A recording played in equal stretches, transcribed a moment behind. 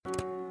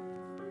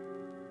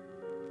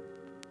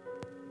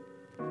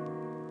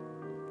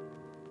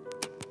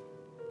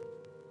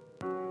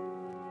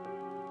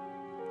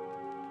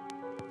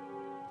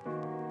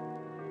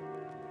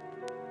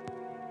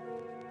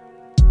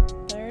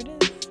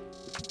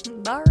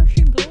There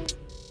she goes.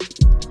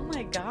 Oh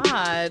my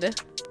god.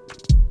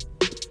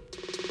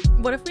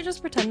 What if we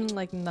just pretend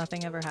like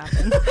nothing ever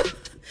happened?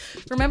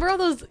 Remember all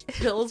those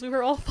hills we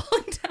were all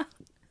falling down?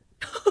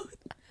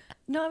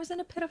 No, I was in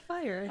a pit of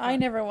fire. I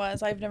never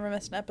was. I've never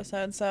missed an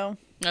episode, so.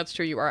 That's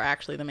true. You are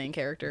actually the main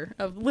character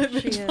of Live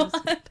and She is.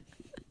 Pod.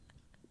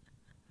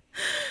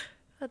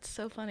 That's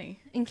so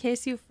funny. In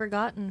case you've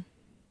forgotten,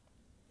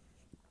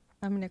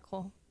 I'm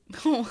Nicole.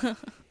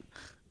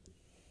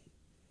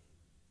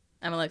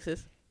 I'm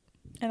Alexis.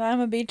 And I'm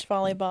a beach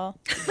volleyball.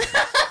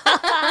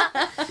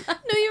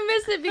 No, you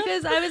missed it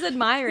because I was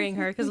admiring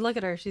her. Because look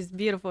at her. She's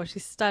beautiful.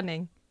 She's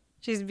stunning.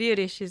 She's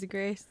beauty. She's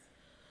grace.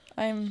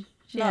 I'm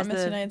She not has Miss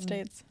the- United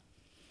States.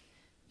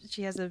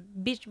 She has a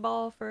beach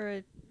ball for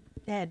a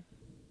head.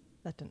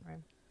 That didn't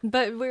rhyme.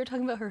 But we were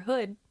talking about her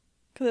hood.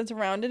 Because it's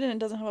rounded and it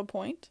doesn't have a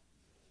point.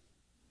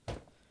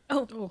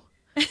 Oh.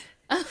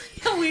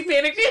 We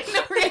panicked. You had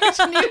no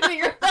reaction using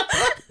your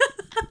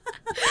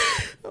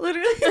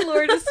Literally,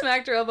 Laura just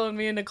smacked her elbow and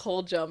me and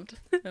Nicole jumped.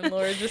 And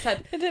Laura just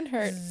had It didn't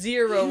hurt.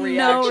 zero reaction.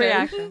 No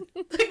reaction.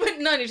 Like, but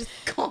none. You just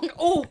gong.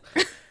 Oh.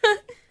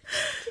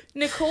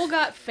 Nicole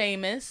got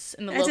famous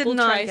in the I did local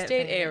not get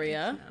tri-state famous,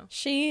 area. no.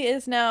 She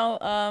is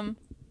now,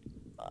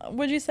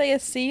 would you say a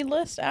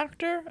C-list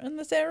actor in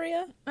this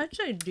area? I'd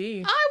say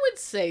D. I would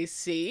say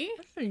C.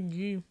 I'd say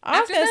D. I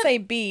was After going to that- say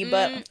B,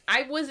 but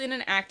I was in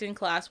an acting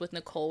class with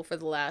Nicole for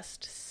the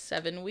last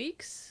 7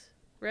 weeks,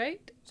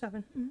 right?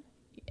 7.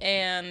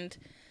 And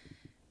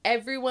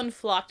everyone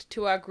flocked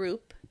to our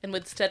group and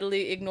would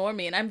steadily ignore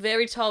me. And I'm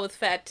very tall with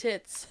fat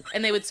tits.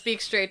 And they would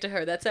speak straight to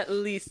her. That's at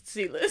least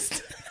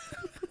C-list.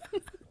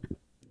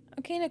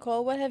 Okay,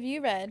 Nicole, what have you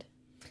read?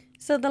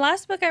 So the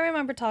last book I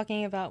remember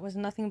talking about was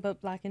Nothing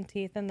But Blackened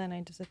Teeth, and then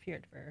I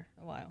disappeared for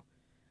a while.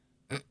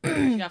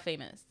 She got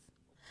famous.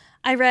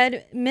 I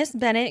read Miss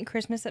Bennet,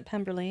 Christmas at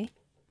Pemberley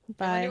I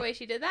by wonder why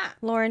she did that.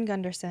 Lauren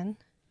Gunderson.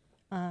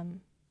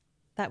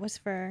 That was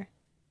for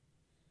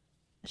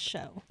a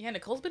show. Yeah,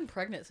 Nicole's been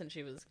pregnant since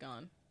she was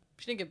gone.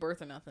 She didn't give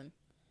birth or nothing.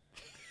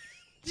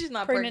 She's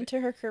not Pregnant to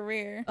her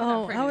career.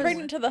 Oh, pregnant. I was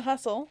Pregnant to the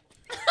hustle.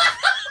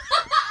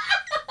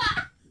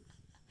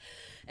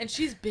 And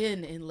she's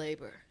been in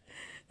labor.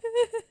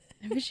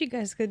 I wish you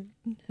guys could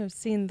have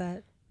seen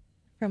that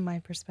from my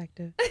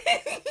perspective.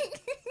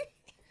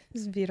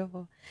 It's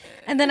beautiful.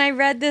 And then I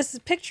read this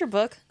picture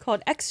book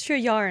called Extra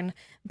Yarn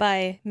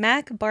by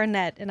Mac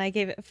Barnett, and I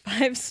gave it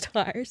 5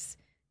 stars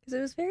because it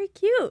was very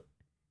cute.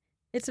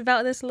 It's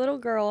about this little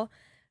girl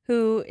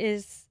who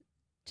is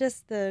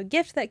just the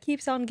gift that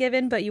keeps on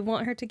giving, but you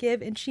want her to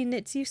give, and she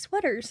knits you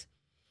sweaters.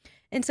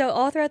 And so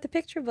all throughout the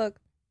picture book,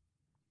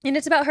 and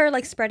it's about her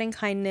like spreading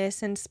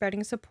kindness and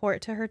spreading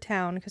support to her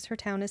town because her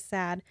town is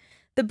sad.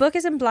 The book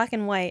is in black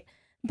and white,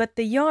 but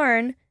the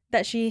yarn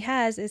that she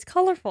has is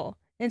colorful.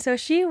 And so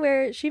she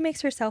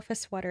makes herself a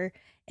sweater,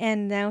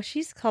 and now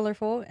she's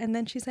colorful. And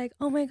then she's like,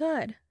 "Oh my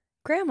God,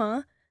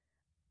 Grandma,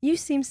 you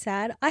seem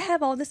sad. I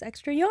have all this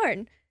extra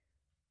yarn."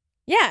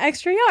 Yeah,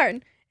 extra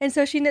yarn. And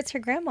so she knits her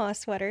grandma a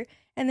sweater,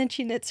 and then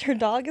she knits her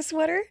dog a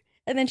sweater,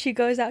 and then she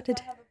goes out to.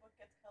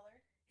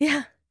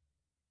 Yeah,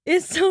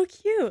 it's so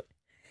cute.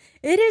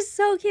 It is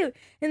so cute.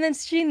 And then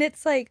she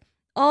knits like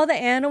all the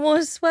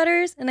animals'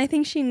 sweaters, and I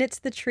think she knits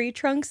the tree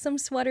trunks some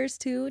sweaters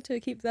too to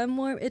keep them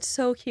warm. It's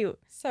so cute.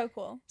 So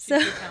cool.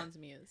 So, She's Town's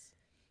muse.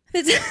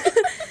 but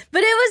it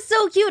was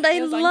so cute. I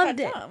It was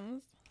loved Uncut it.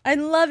 Gems. I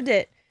loved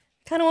it.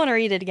 Kind of want to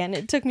read it again.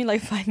 It took me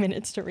like 5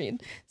 minutes to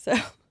read. So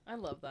I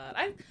love that.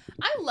 I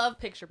love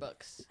picture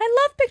books. I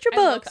love picture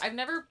books. I've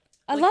never.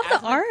 I like, love the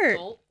as an art.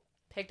 adult,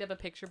 picked up a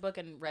picture book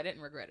and read it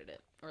and regretted it,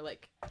 or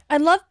like. I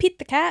love Pete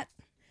the Cat.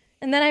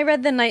 And then I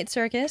read The Night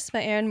Circus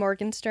by Aaron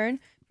Morgenstern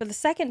for the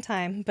second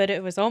time, but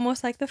it was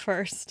almost like the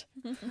first.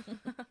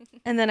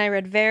 And then I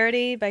read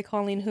Verity by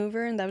Colleen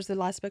Hoover, and that was the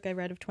last book I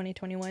read of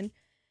 2021.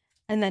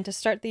 And then to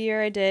start the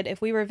year, I did If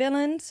We Were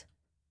Villains,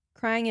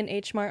 Crying in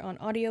H Mart on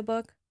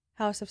audiobook,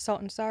 House of Salt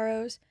and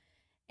Sorrows,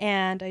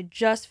 and I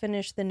just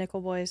finished The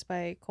Nickel Boys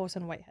by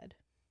Colson Whitehead.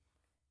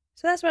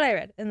 So that's what I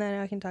read, and then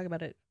I can talk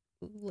about it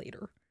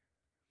later.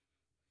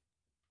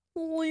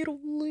 Later.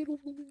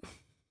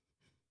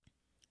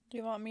 Do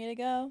you want me to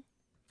go?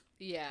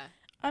 Yeah.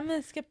 I'm going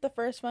to skip the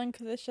first one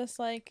because it's just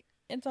like,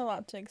 it's a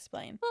lot to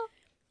explain.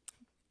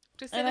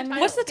 Just And say the I'm-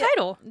 title. What's the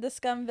title? The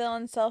Scum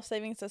Villain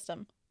Self-Saving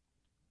System.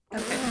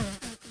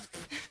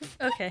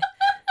 Okay.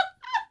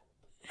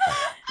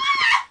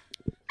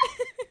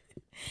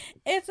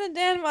 It's a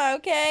Denma,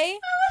 okay?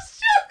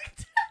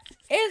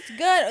 It's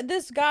good.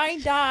 This guy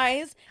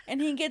dies and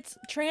he gets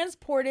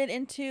transported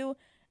into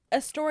a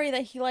story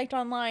that he liked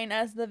online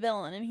as the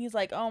villain. And he's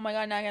like, oh my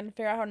God, now I gotta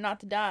figure out how not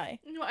to die.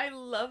 No, I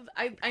love.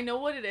 I know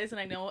what it is, and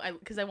I know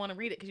because I want to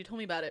read it because you told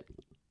me about it.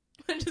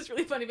 It's just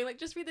really funny being like,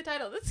 just read the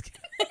title. That's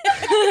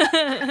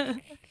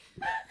good.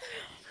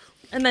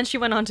 And then she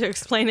went on to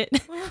explain it.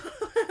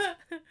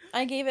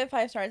 I gave it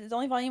 5 stars. It's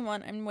only volume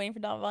 1. I'm waiting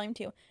for volume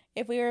 2.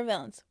 If We Were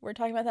Villains. We're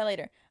talking about that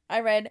later. I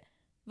read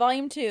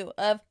volume 2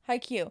 of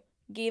Haikyuu.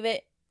 Gave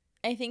it,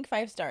 I think,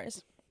 5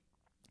 stars.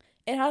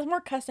 It has more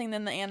cussing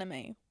than the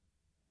anime.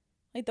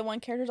 Like the one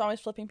character's always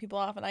flipping people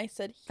off, and I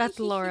said, That's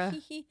Laura.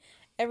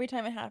 every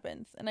time it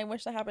happens, and I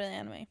wish that happened in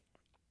anime.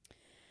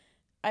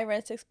 I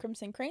read Six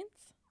Crimson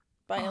Cranes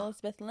by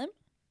Elizabeth Lim.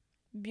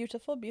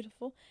 Beautiful,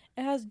 beautiful.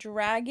 It has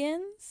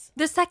dragons.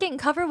 The second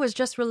cover was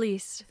just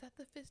released. Is that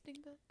the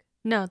fisting book?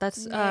 No,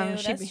 that's No,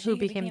 She that's Who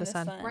Became the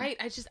Sun. Right.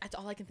 That's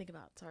all I can think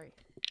about. Sorry.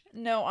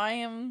 No, I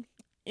am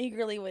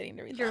eagerly waiting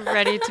to read You're that.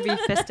 ready to be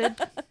fisted?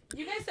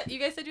 You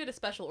guys said you had a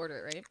special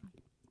order, right?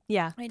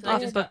 Yeah, I did.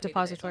 off just Book got paid today, so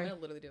Depository. I'm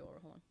gonna literally do it over.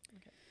 Hold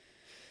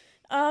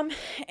on. Okay.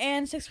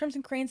 And Six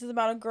Crimson Cranes is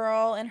about a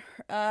girl, and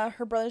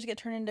her brothers get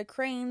turned into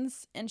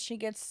cranes, and she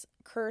gets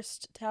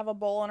cursed to have a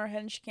bowl on her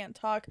head, and she can't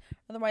talk.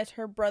 Otherwise,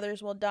 her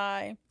brothers will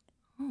die.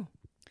 Oh.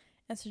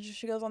 And so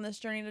she goes on this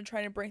journey to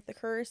try to break the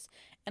curse.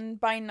 And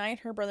by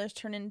night, her brothers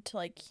turn into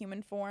like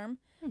human form.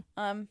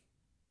 And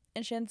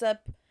she ends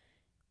up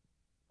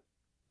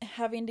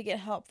having to get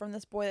help from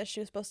this boy that she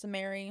was supposed to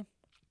marry,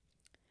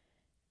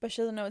 but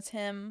she doesn't know it's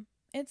him.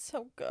 It's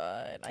so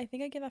good. I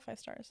think I give that 5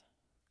 stars.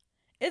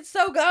 It's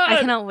so good. I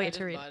cannot I wait just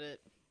to read. bought it.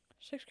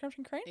 Six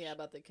Crimson Cranes? Yeah,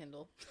 about the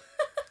Kindle.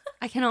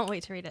 I cannot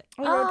wait to read it.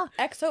 I wrote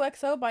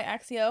XOXO by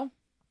Axio.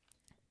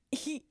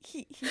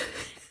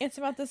 It's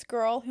about this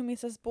girl who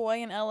meets this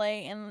boy in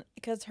LA, and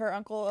because her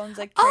uncle owns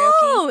like karaoke.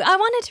 Oh, I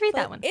wanted to read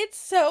that But one. It's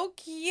so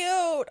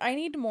cute. I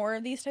need more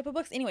of these type of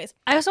books. Anyways,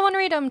 I also want to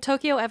read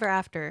Tokyo Ever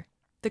After.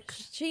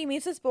 she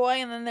meets this boy,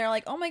 and then they're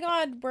like, "Oh my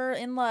god, we're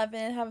in love,"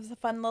 and have a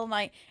fun little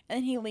night. And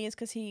then he leaves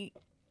because he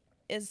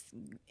is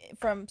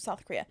from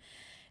South Korea.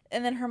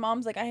 And then her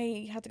mom's like,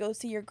 "I have to go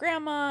see your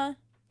grandma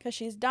because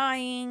she's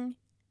dying."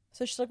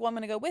 So she's like, "Well, I'm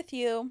gonna go with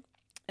you."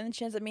 And then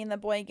she ends up meeting the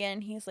boy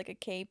again. He's like a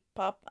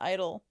K-pop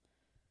idol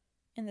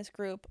in this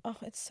group. Oh,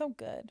 it's so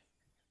good.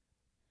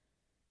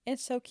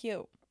 It's so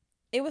cute.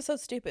 It was so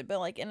stupid, but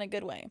like in a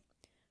good way.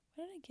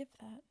 What did I give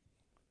that?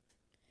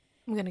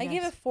 I'm gonna I guess.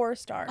 gave it 4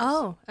 stars.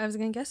 Oh, I was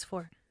gonna guess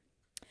 4.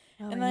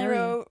 Oh, And then I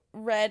know you.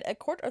 read A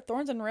Court of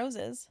Thorns and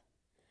Roses.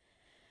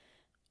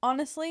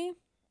 Honestly,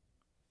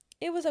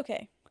 it was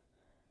okay.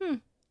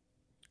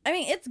 I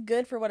mean, it's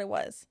good for what it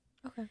was.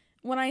 Okay.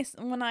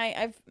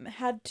 I've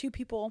had 2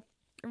 people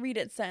read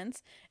it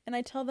since, and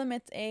I tell them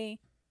it's a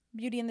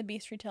Beauty and the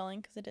Beast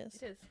retelling, because it is.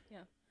 It is.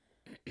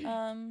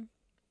 Yeah.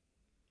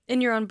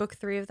 And you're on book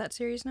 3 of that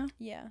series now?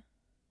 Yeah.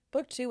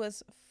 Book 2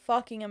 was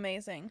fucking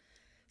amazing.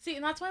 See,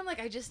 and that's why I'm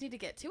like, I just need to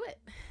get to it.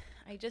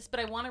 But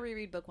I want to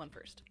reread book 1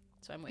 first.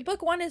 So I'm waiting.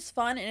 Book 1 is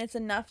fun, and it's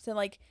enough to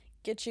like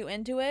get you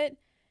into it.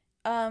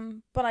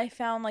 But I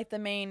found like the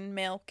main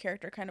male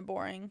character kind of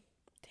boring.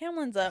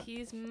 Tamlin's up.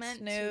 He's meant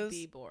to Snooze.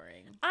 be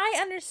boring. I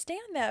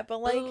understand that, but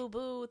like, Boo,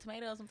 boo,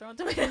 tomatoes. I'm throwing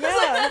tomatoes. Yeah.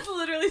 Like, that's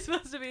literally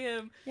supposed to be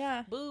him.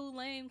 yeah. Boo,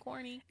 lame,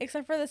 corny.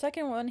 Except for the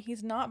second one,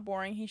 he's not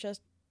boring. He's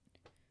just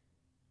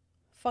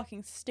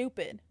fucking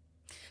stupid.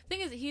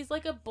 Thing is, he's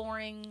like a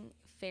boring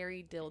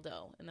fairy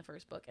dildo in the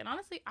first book. And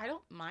honestly, I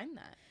don't mind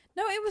that.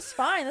 No, it was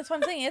fine. That's what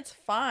I'm saying. It's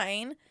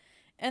fine.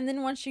 And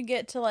then once you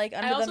get to like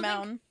Under also the think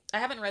Mountain I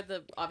haven't read the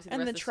and rest the of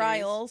the series.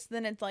 trials,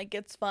 then it like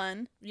gets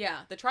fun. Yeah,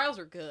 the trials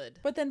are good.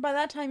 But then by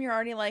that time, you're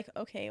already like,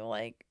 okay, well,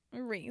 like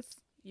Reese.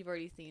 You've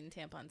already seen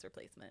Tampon's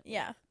replacement. with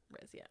Yeah,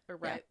 Riz, yeah. Or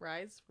Yeah.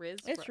 Riz?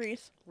 it's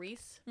Reese.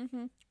 Reese?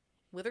 Mm-hmm.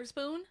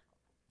 Witherspoon?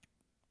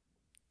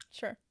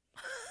 Sure.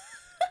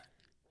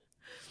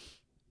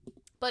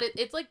 But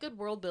it's like good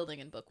world building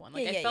in book 1.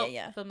 Like Yeah, I yeah, felt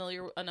yeah.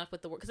 familiar enough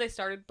with the world because I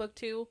started book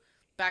 2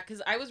 back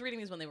because I was reading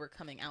these when they were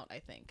coming out. I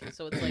think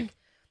so. It's like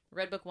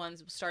read book 1,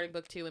 starting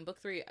book 2, and book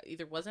 3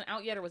 either wasn't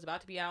out yet or was about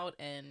to be out,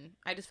 and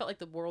I just felt like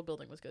the world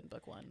building was good in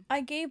book 1.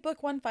 I gave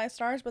book 1 5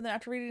 stars, but then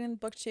after reading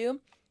book 2,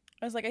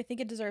 I was like, I think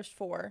it deserves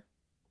 4,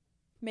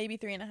 maybe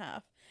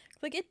 3.5.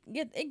 Like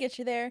it gets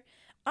you there.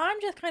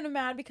 I'm just kind of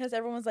mad because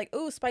everyone's like,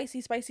 "Ooh,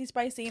 spicy, spicy,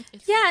 spicy."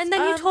 Yeah, and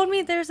then you Um, told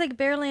me there's like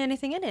barely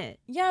anything in it.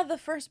 Yeah, the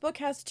first book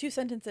has 2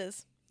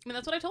 sentences. I mean,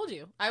 that's what I told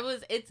you.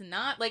 It's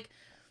not like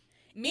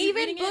me Even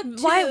reading book it.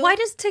 two- Why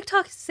does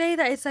TikTok say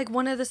that it's like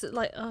one of this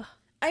like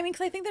I mean,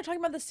 because I think they're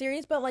talking about the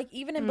series, but like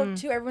even in book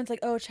 2, everyone's like,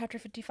 "Oh, chapter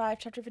 55,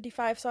 chapter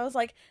 55." So I was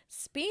like,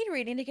 speed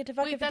reading to get to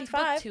fucking Wait, that's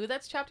 55. book 2.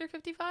 That's chapter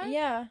 55.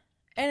 Yeah,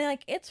 and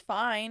like it's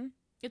fine.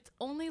 It's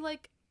only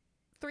like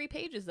 3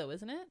 pages though,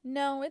 isn't it?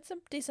 No, it's a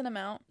decent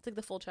amount. It's like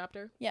the full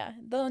chapter. Yeah,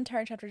 the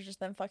entire chapter is just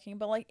them fucking,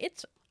 but like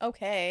it's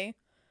okay.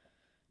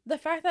 The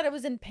fact that it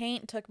was in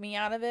paint took me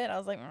out of it. I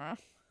was like, "Ugh."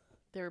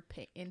 They're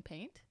in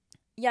paint.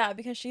 Yeah,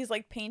 because she's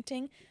like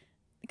painting,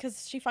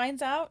 because she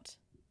finds out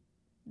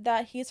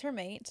that he's her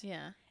mate,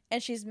 Yeah.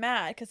 and she's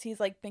mad because he's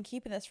like been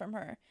keeping this from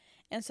her,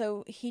 and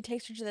so he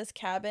takes her to this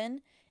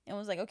cabin and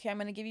was like, "Okay, I'm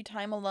gonna give you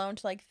time alone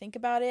to like think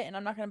about it, and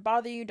I'm not gonna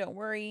bother you. Don't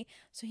worry."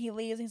 So he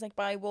leaves, and he's like,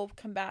 "Bye. We'll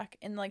come back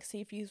and like see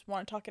if you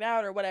want to talk it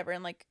out or whatever,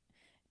 and like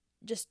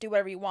just do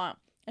whatever you want."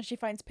 And she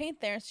finds paint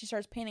there, and she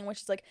starts painting,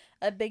 which is like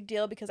a big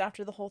deal because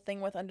after the whole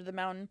thing with Under the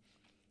Mountain,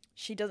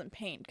 she doesn't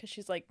paint because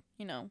she's like,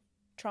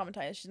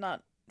 traumatized. She's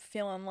not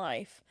feeling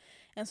life,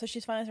 and so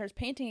she's finally starts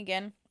painting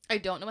again. I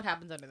don't know what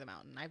happens under the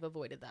mountain. I've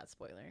avoided that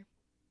spoiler.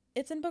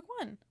 It's in book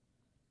 1.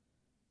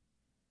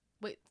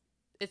 Wait,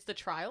 it's the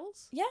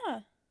trials?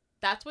 Yeah.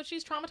 That's what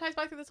she's traumatized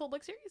by through this whole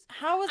book series.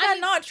 How is I that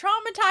mean, not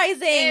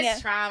traumatizing?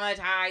 It's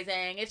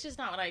traumatizing. It's just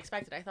not what I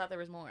expected. I thought there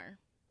was more.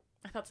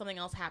 I thought something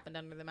else happened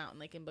under the mountain,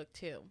 like in book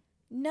 2.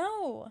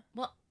 No.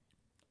 Well,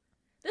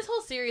 this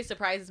whole series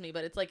surprises me,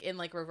 but it's like in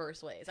like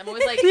reverse ways. I'm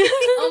always like,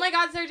 oh my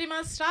god, Sarah J.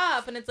 Maas,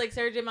 stop. And it's like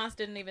Sarah J. Maas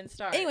didn't even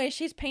start. Anyway,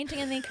 she's painting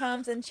and he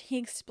comes and he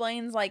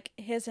explains like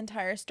his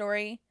entire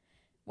story,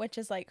 which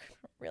is like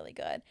really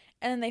good.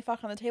 And then they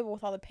fuck on the table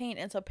with all the paint,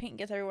 and so paint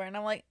gets everywhere. And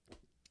I'm like,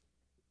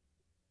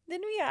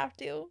 didn't we have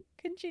to?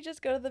 Couldn't she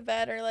just go to the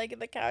bed or like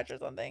the couch or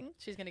something?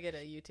 She's going to get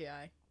a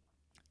UTI.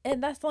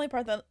 And that's the only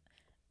part that...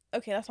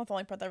 Okay, that's not the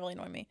only part that really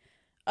annoyed me.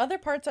 Other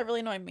parts that really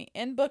annoyed me.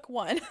 In book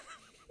 1,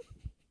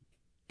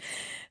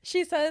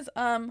 she says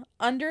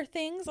under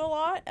things a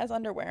lot as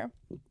underwear.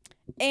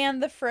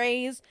 And the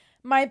phrase,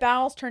 my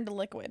bowels turn to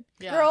liquid.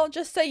 Yeah. Girl,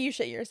 just say you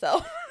shit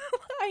yourself.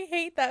 I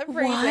hate that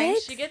phrasing.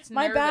 What? She gets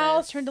My nervous.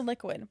 bowels turn to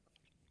liquid.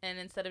 And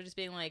instead of just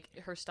being like,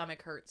 her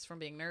stomach hurts from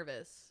being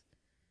nervous,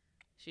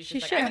 she's She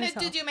just like, shit I'm going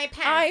herself. to do my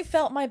pants. I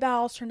felt my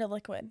bowels turn to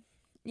liquid.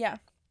 Yeah.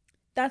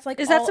 That's like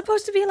Is that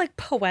supposed to be like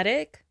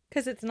poetic?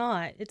 Because it's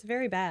not. It's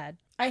very bad.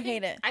 I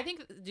hate it. I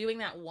think doing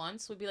that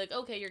once would be like,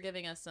 okay, you're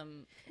giving us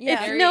some...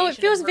 Yeah. Very- No, it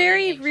variation feels of her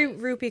very being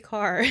anxious. Rupi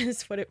Kaur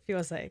is what it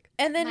feels like.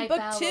 And then My book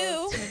bowels 2...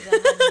 turn to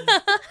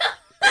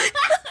honey.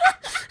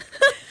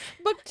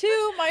 Book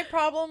 2, my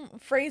problem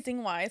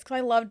phrasing wise, because I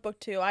loved book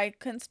 2. I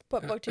couldn't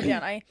put book 2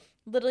 down. I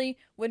literally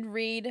would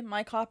read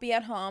my copy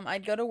at home.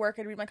 I'd go to work.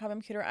 I'd read my copy on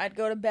my computer. I'd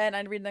go to bed. And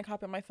I'd read the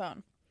copy on my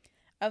phone.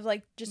 I was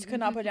like, just could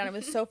not put it down. It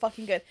was so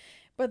fucking good.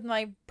 But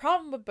my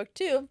problem with book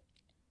 2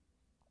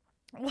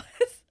 was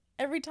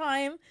every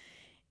time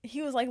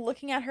he was like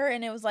looking at her,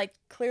 and it was like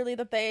clearly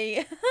that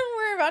they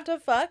were about to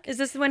fuck. Is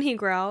this when he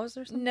growls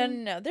or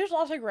something? No. There's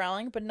lots of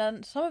growling, but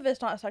some of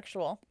it's not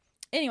sexual.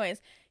 Anyways,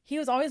 he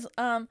was always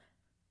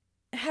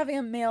having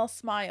a male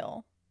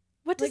smile.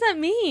 What does that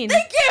mean?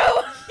 Thank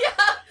you.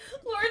 Yeah,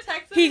 Laura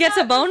texted He me gets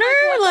that. a boner?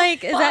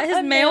 Like, is that his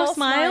A male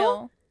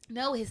smile?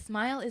 No, his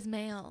smile is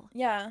male.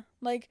 Yeah,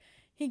 like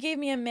he gave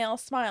me a male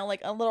smile,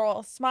 like a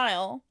literal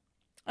smile,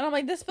 and I'm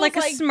like, this feels Like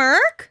like a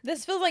smirk?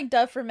 this feels like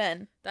Dove for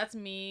men. That's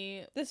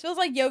me This feels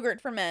like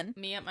yogurt for men.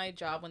 at my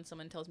job when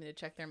someone tells me to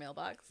check their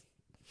mailbox.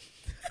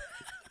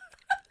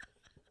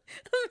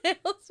 Male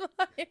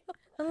smile.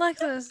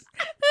 Alexis.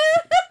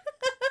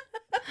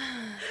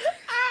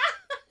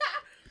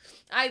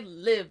 I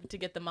lived to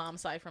get the mom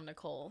side from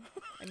Nicole.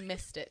 I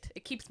missed it.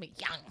 It keeps me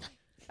young.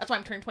 That's why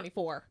I'm turning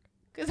 24.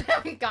 Because I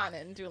haven't gotten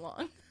it in too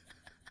long.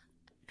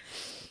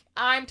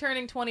 I'm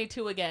turning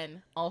 22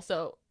 again.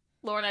 Also,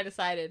 Laura and I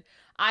decided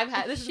I've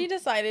had this. She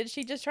decided.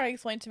 She just tried to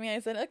explain to me. I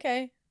said,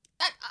 okay.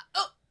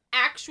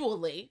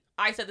 Actually,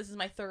 I said this is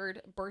my 3rd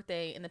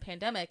birthday in the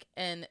pandemic,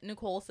 and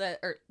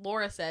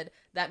Laura said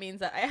that means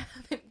that I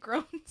haven't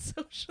grown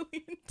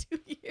socially in 2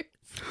 years.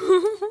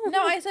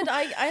 No, I said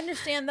I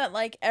understand that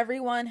like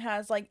everyone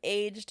has like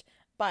aged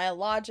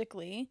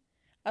biologically.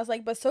 I was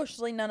like, but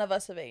socially, none of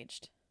us have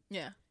aged.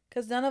 Yeah.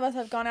 Because none of us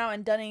have gone out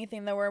and done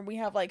anything that where we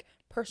have like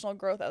personal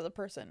growth as a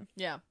person.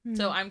 Yeah.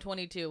 So I'm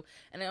 22,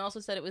 and I also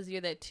said it was the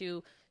year that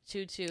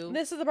 222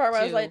 This is the part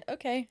where I was like,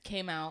 okay.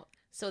 came out.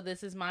 So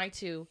this is my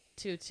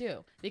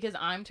 222 because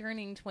I'm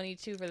turning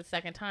 22 for the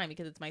second time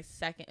because it's my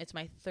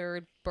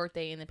 3rd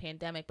birthday in the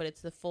pandemic, but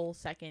it's the full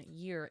 2nd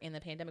year in the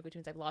pandemic, which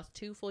means I've lost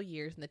 2 full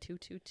years in the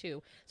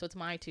 222. So it's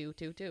my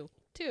 222.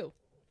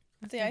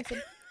 See, I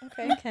said,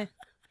 okay. Okay.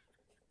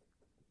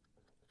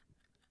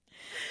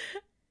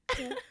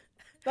 Yeah.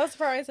 That's the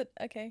part I said,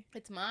 okay.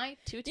 It's my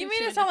 222. You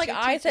made it sound like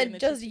I said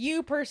just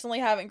you personally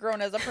haven't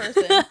grown as a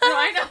person. No,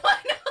 I know.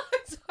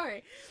 I'm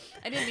sorry.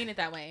 I didn't mean it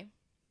that way.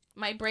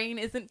 My brain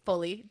isn't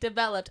fully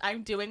developed.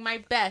 I'm doing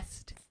my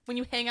best. When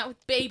you hang out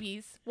with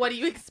babies, what do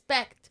you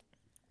expect?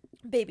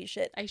 Baby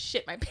shit. I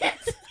shit my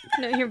pants.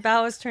 No, your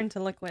bowels turned to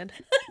liquid.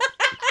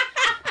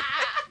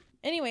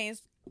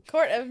 Anyways,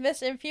 Court of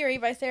Mist and Fury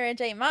by Sarah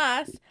J.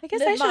 Maas. I guess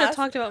Liv I should have Maas.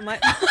 talked about my...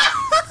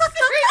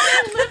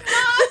 Lip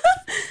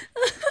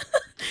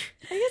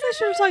I guess I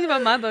should have talked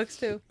about my books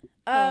too.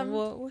 Um,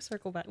 We'll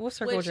circle back. We'll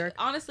circle Which jerk.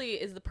 honestly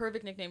is the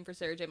perfect nickname for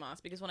Sarah J.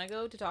 Maas because when I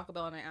go to Taco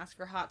Bell and I ask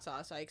for hot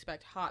sauce, I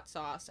expect hot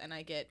sauce and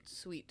I get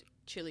sweet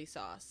chili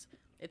sauce.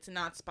 It's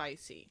not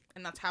spicy,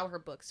 and that's how her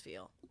books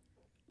feel.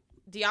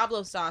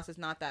 Diablo sauce is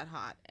not that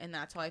hot, and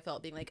that's how I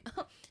felt being like,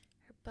 oh,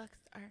 her books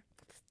are...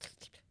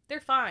 They're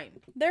fine.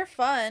 They're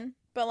fun,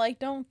 but like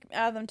don't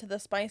add them to the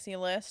spicy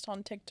list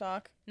on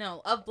TikTok.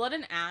 No, Of Blood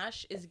and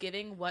Ash is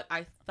giving what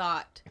I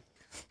thought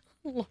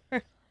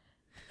Lord.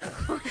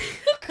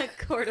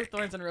 Court of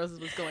Thorns and Roses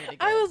was going to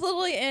give. I was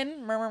literally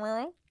in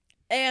Murmur,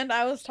 and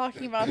I was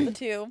talking about the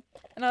two,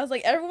 and I was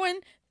like, everyone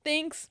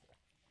thinks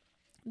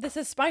this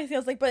is spicy. I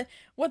was like, but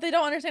what they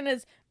don't understand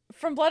is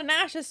From Blood and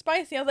Ash is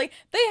spicy. I was like,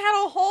 they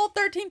had a whole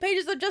 13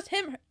 pages of just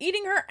him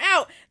eating her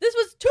out. This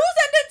was 2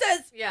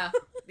 sentences. Yeah.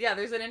 Yeah,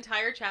 there's an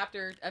entire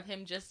chapter of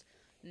him just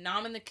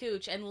nomming the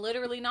cooch and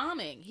literally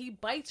nomming. He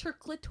bites her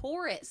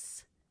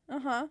clitoris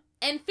Uh-huh.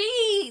 and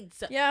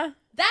feeds. Yeah.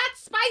 That's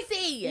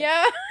spicy.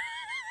 Yeah.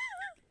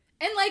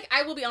 And like,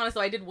 I will be honest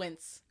though, I did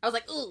wince. I was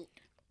like, ooh.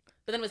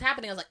 But then it was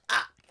happening. I was like,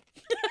 ah.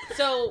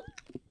 So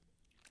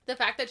the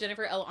fact that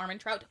Jennifer L.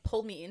 Armentrout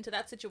pulled me into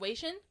that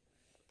situation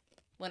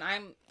when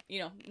I'm,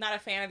 not a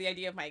fan of the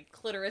idea of my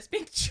clitoris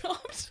being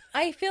chopped.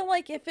 I feel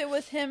like if it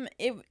was him,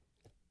 it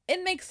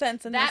makes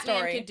sense in that the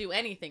story. Man could do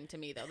anything to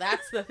me, though.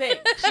 That's the thing.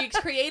 She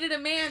created a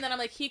man that I'm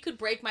like, he could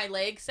break my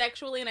leg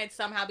sexually, and I'd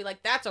somehow be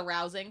like, that's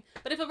arousing.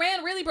 But if a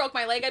man really broke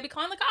my leg, I'd be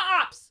calling the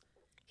cops.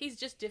 He's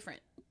just different.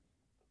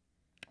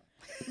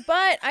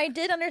 But I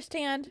did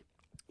understand,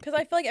 because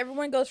I feel like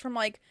everyone goes from,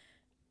 like,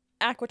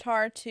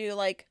 Aquatar to,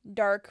 like,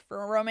 dark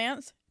for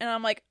romance. And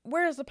I'm like,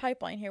 where is the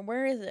pipeline here?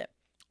 Where is it?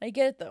 I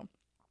get it, though.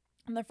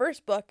 In the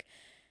first book,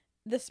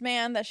 this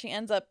man that she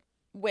ends up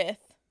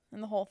with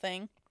in the whole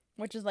thing,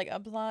 which is like a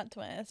plot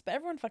twist, but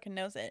everyone fucking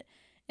knows it.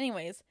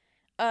 Anyways,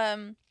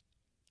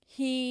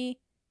 he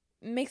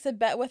makes a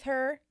bet with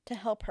her to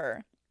help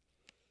her.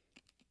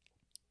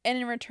 And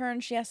in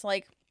return, she has to,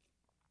 like,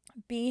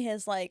 be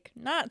his, like,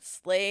 not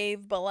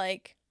slave, but,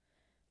 like,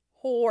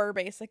 whore,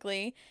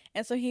 basically.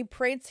 And so he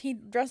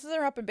dresses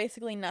her up in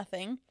basically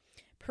nothing,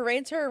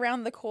 parades her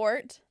around the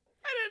court.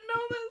 I didn't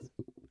know this.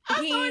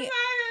 I'm so excited.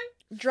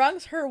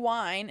 Drugs her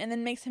wine and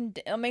then makes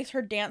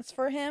her dance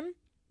for him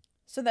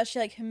so that she,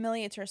 like,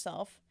 humiliates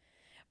herself.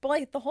 But,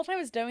 like, the whole time I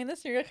was doing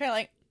this, you're kind of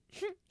like,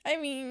 I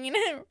mean,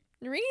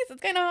 Reese,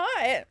 it's kind of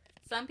hot.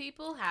 Some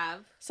people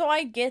have. So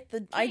I get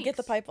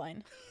the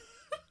pipeline.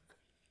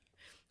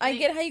 I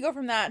get how you go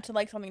from that to,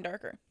 like, something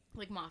darker.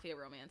 Like mafia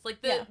romance.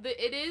 Like the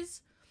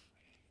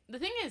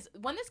thing is,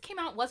 when this came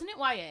out, wasn't it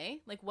YA?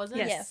 Like,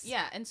 wasn't it? Yes.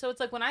 Yeah. And so it's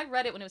like when I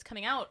read it when it was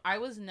coming out, I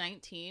was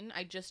 19.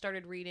 I just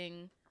started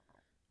reading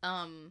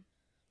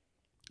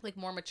like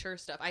more mature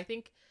stuff. I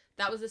think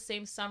that was the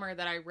same summer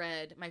that I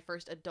read my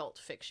first adult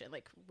fiction,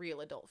 like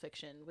real adult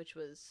fiction, which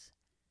was,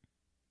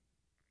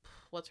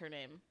 what's her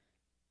name?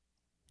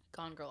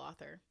 Gone Girl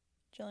author.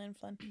 Gillian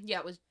Flynn.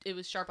 Yeah, it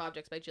was Sharp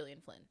Objects by Gillian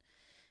Flynn.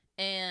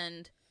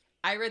 And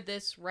I read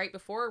this right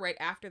before or right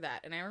after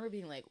that, and I remember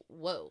being like,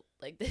 whoa,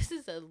 like, this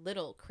is a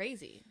little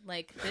crazy.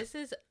 Like, this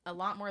is a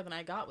lot more than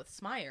I got with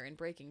Smire and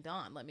Breaking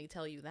Dawn, let me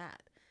tell you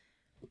that.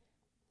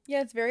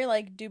 Yeah, it's very,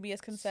 like,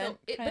 dubious consent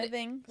kind of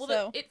thing.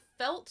 Well, it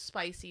felt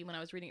spicy when I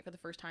was reading it for the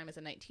first time as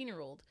a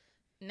 19-year-old.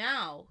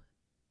 Now,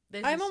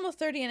 I'm almost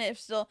 30, and it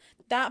still,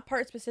 that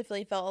part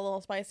specifically felt a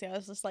little spicy. I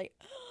was just like,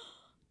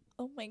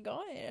 oh my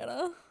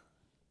god.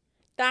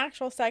 The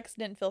actual sex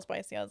didn't feel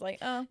spicy. I was like,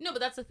 oh. No,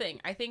 but that's the thing.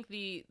 I think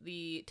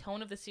the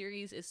tone of the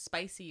series is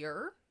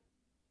spicier.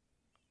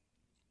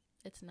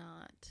 It's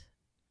not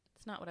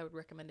what I would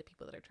recommend to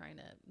people that are trying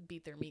to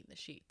beat their meat in the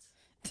sheets.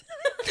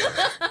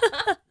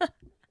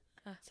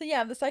 So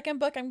yeah, the second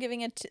book I'm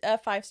giving it a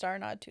 5-star,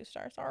 not a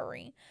 2-star.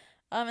 Sorry.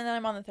 And then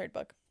I'm on the third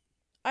book.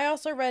 I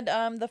also read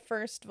the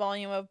first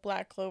volume of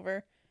Black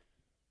Clover.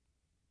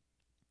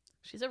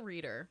 She's a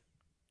reader.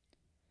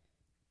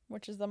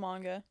 Which is the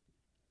manga.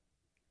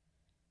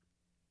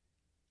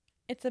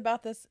 It's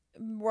about this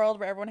world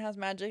where everyone has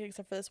magic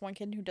except for this one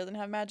kid who doesn't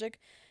have magic.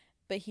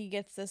 But he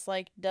gets this,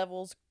 like,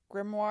 devil's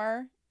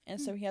grimoire, and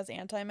so he has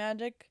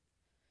anti-magic.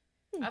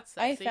 That's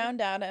sexy. I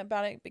found out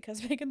about it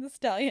because Megan Thee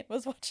Stallion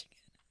was watching it.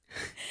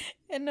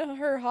 And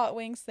her Hot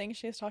Wings thing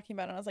she was talking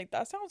about, and I was like,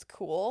 that sounds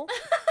cool.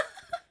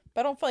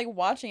 But I don't feel like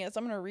watching it, so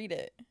I'm going to read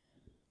it.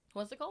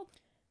 What's it called?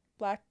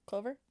 Black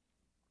Clover.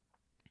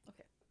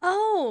 Okay.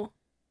 Oh.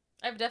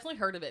 I've definitely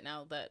heard of it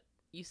now that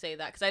you say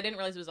that, because I didn't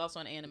realize it was also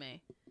an anime.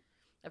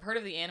 I've heard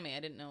of the anime. I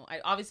didn't know.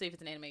 Obviously, if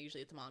it's an anime,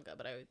 usually it's a manga,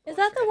 but Is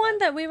that the one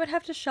that we would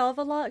have to shelve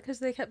a lot because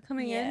they kept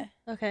coming in?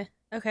 Yeah.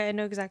 Okay, I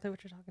know exactly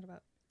what you're talking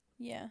about.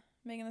 Yeah.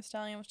 Megan Thee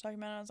Stallion was talking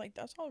about it, and I was like,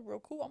 that sounds real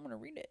cool. I'm going to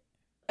read it.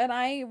 And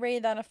I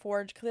rated that a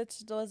Forge because it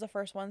still is the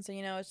first one, so,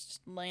 it's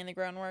just laying the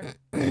groundwork.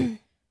 I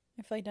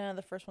feel like none of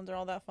the first ones are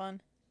all that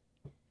fun.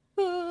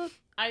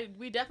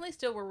 We definitely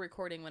still were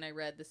recording when I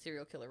read the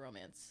serial killer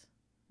romance,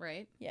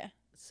 right? Yeah.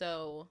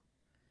 So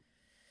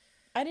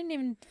I didn't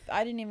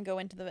even go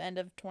into the end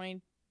of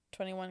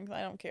 2021 because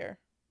I don't care.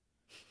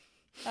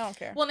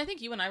 Well, and I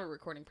think you and I were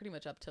recording pretty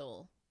much up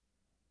till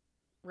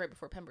right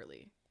before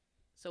Pemberley.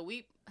 So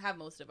we have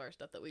most of our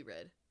stuff that we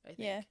read, I think.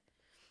 Yeah.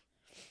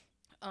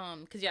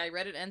 Because I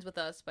read It Ends With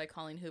Us by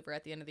Colleen Hoover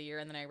at the end of the year,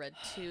 and then I read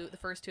the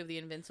first two of the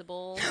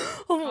Invincible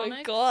Oh comics.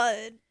 my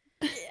god.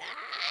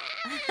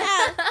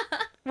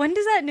 When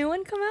does that new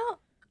one come out?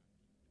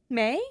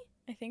 May?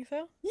 I think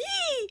so.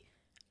 Yee!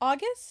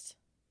 August?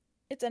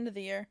 It's end of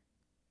the year.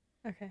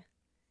 Okay.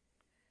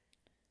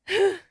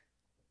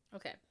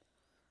 Okay.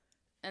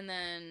 And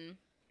then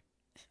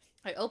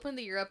I opened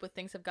the year up with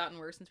Things Have Gotten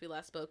Worse Since We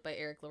Last Spoke by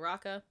Eric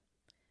LaRocca.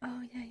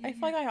 Oh, yeah. I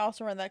feel like I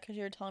also read that because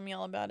you were telling me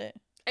all about it.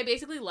 I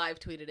basically live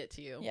tweeted it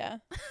to you. Yeah.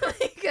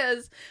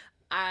 Because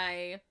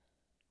I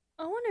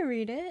want to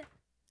read it.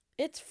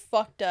 It's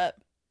fucked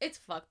up. It's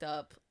fucked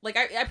up. Like,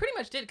 I pretty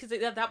much did, because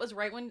that was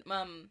right when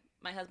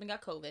my husband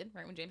got COVID,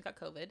 right when James got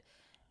COVID.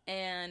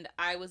 And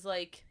I was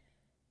like,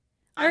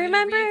 I I'm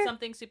remember gonna read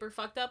something super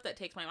fucked up that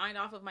takes my mind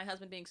off of my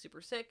husband being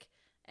super sick,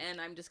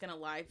 and I'm just going to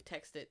live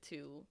text it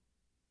to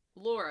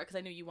Laura, because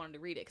I knew you wanted to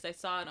read it, because I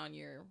saw it on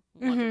your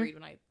want to read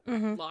when I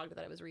logged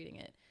that I was reading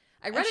it.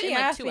 I read And it she in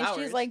like asked 2 me, hours.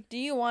 she's like, "Do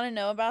you want to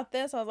know about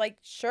this?" I was like,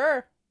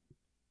 "Sure."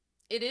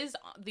 It is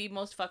the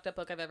most fucked up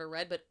book I've ever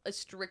read, but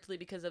strictly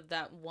because of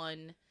that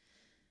one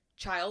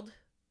child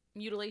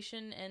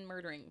mutilation and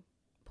murdering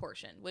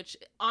portion, which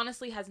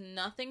honestly has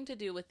nothing to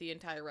do with the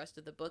entire rest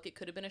of the book. It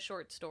could have been a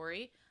short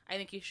story. I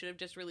think you should have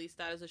just released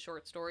that as a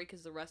short story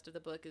because the rest of the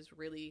book is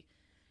really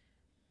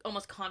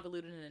almost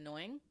convoluted and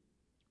annoying.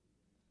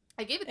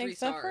 I gave it 3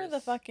 Except stars. for the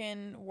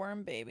fucking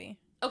worm baby.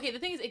 Okay, the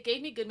thing is, it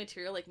gave me good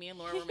material. Like, me and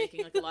Laura were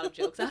making, like, a lot of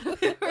jokes out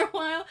of it for a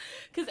while.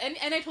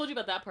 And I told you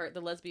about that part,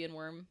 the lesbian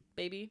worm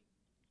baby.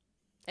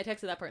 I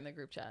texted that part in the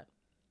group chat.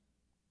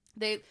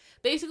 They,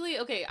 basically,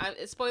 okay,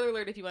 spoiler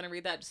alert if you want to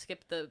read that, just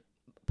skip the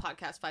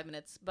podcast 5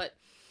 minutes, but...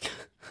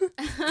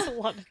 That's a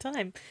lot of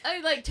time.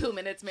 Like 2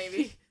 minutes,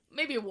 maybe.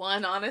 Maybe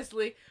 1,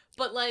 honestly.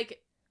 But,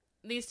 like,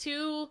 this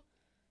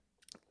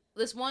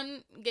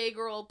one gay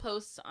girl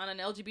posts on an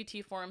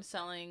LGBT forum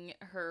selling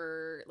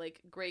her,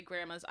 like,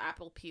 great-grandma's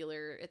apple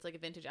peeler. It's, like, a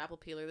vintage apple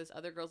peeler. This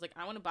other girl's like,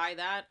 I want to buy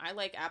that. I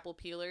like apple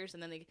peelers.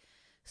 And then they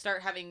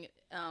start having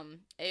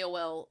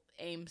AOL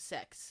AIM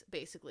sex,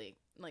 basically.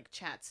 Like,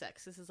 chat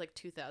sex. This is, like,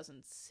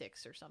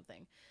 2006 or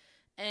something.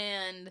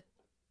 And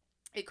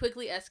it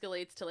quickly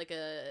escalates to, like,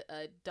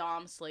 a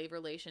dom-slave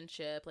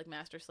relationship, like,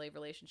 master-slave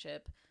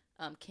relationship.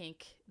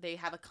 Kink. They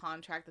have a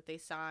contract that they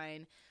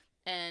sign.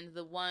 And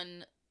the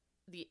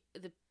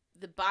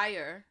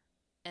buyer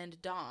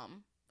and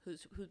dom,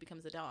 who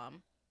becomes the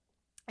dom,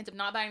 ends up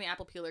not buying the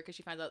apple peeler because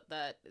she finds out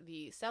that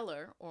the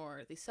seller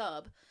or the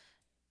sub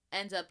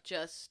ends up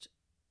just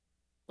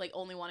like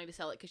only wanting to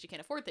sell it because she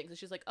can't afford things. And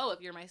she's like, oh,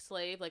 if you're my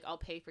slave, like, I'll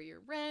pay for your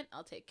rent,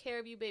 I'll take care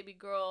of you, baby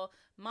girl,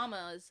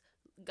 mama's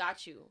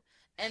got you.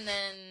 And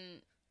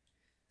then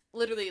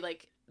literally,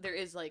 like, there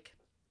is, like,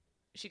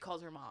 she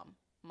calls her mom,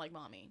 like,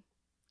 mommy.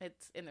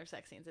 It's in their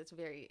sex scenes.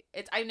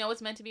 I know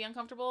it's meant to be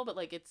uncomfortable, but,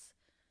 like, it's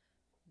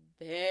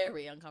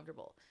very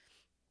uncomfortable.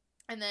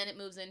 And then it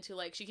moves into,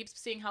 like, she keeps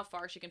seeing how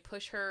far she can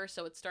push her,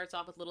 so it starts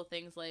off with little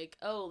things like,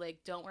 oh,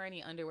 like, don't wear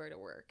any underwear to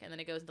work. And then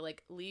it goes into,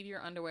 like, leave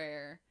your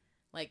underwear,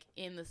 like,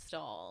 in the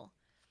stall,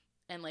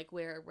 and, like,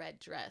 wear a red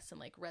dress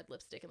and, like, red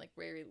lipstick and, like,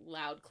 very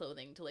loud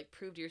clothing to, like,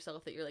 prove to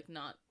yourself that you're, like,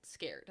 not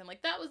scared. And,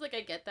 like, that was, like, I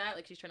get that.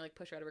 Like, she's trying to, like,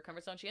 push her out of her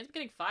comfort zone. She ends up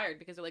getting fired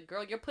because they're like,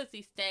 girl, your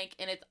pussy stank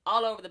and it's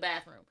all over the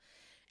bathroom.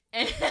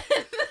 And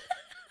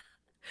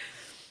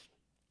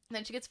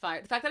then she gets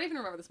fired. The fact that I even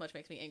remember this much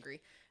makes me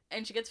angry.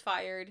 And she gets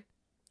fired,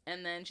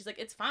 and then she's like,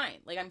 it's fine.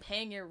 Like, I'm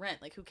paying your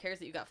rent. Like, who cares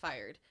that you got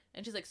fired?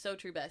 And she's like, so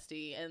true,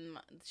 bestie. And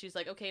she's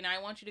like, okay, now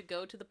I want you to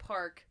go to the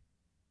park,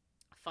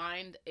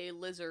 find a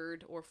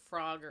lizard or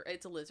frog, or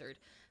it's a lizard.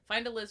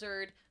 Find a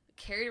lizard,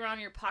 carry it around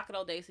in your pocket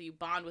all day so you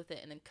bond with it,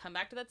 and then come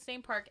back to that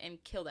same park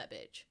and kill that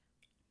bitch.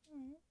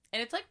 Mm-hmm.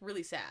 And it's, like,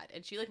 really sad.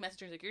 And she, like,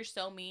 messaged her, like, you're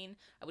so mean.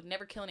 I would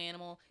never kill an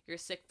animal. You're a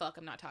sick fuck.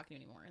 I'm not talking to you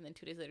anymore. And then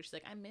 2 days later, she's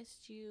like, I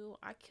missed you.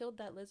 I killed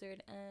that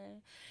lizard.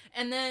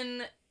 And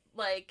then,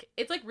 like,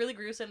 it's, like, really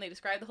gruesome. They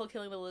describe the whole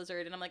killing the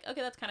lizard. And I'm like,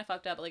 okay, that's kind of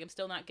fucked up. But, like, I'm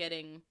still not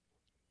getting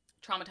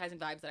traumatizing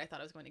vibes that I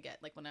thought I was going to get.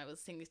 Like, when I was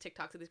seeing these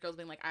TikToks of these girls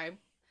being like, I'm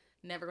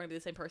never going to be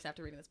the same person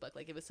after reading this book.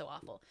 Like, it was so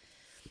awful.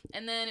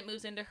 And then it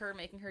moves into her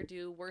making her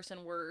do worse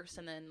and worse.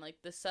 And then, like,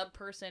 the sub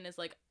person is,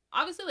 like,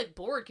 obviously, like,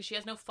 bored because she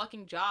has no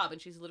fucking job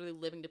and she's literally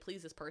living to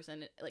please this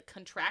person, like,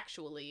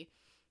 contractually.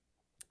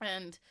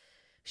 And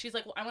she's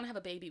like, well, I want to have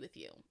a baby with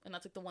you. And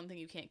that's, like, the one thing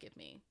you can't give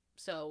me.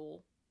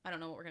 So I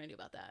don't know what we're going to do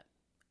about that.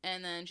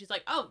 And then she's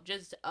like, oh,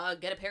 just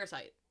get a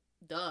parasite.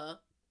 Duh.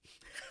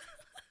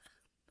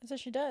 That's what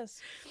she does.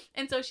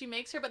 And so she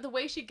makes her, but the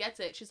way she gets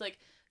it, she's like,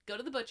 go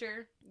to the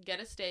butcher, get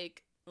a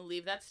steak,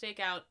 leave that steak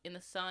out in the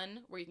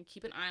sun where you can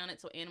keep an eye on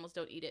it so animals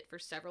don't eat it for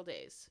several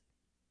days.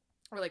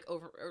 Or, like,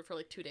 or for,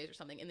 like, 2 days or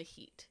something, in the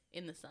heat,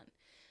 in the sun.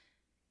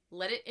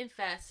 Let it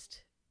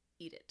infest,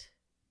 eat it.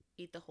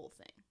 Eat the whole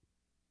thing.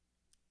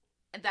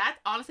 And that,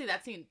 honestly,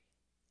 that scene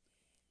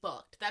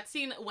fucked. That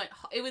scene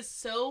it was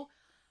so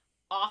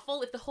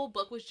awful. If the whole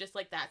book was just,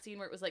 like, that scene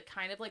where it was, like,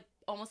 kind of, like,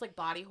 almost like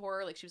body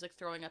horror, like, she was, like,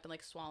 throwing up and,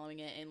 like, swallowing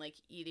it and, like,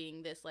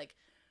 eating this, like,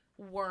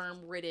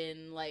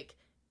 worm-ridden, like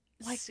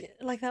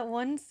that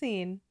one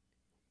scene,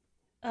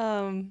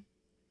 from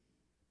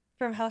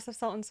House of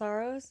Salt and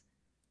Sorrows.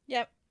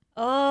 Yep.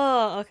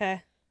 Oh,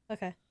 okay.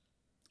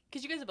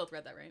 Because you guys have both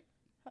read that, right?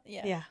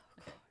 Yeah. Yeah.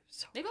 Okay.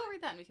 Maybe I'll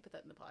read that and we can put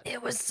that in the pod.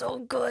 It was so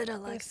good,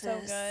 Alexis.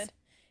 It was so good.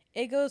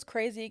 It goes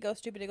crazy, it goes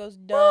stupid, it goes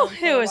dumb. Oh,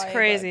 it was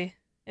crazy.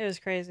 It was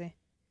crazy.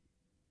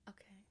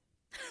 Okay.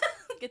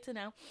 Good to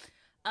know.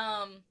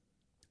 But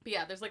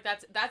yeah, there's, like,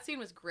 that scene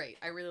was great.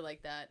 I really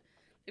liked that.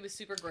 It was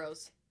super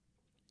gross.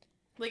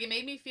 Like, it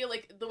made me feel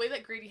like the way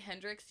that Grady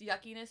Hendrix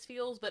yuckiness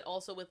feels, but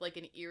also with, like,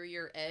 an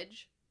eerier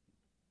edge.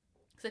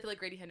 Because I feel like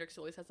Grady Hendrix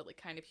always has that, like,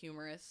 kind of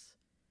humorous,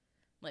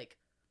 like,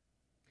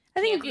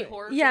 I think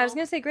horror yeah, feel. I was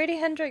gonna say Grady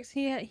Hendrix.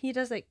 He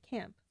does, like,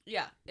 camp.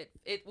 Yeah,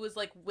 it was,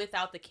 like,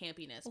 without the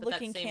campiness, but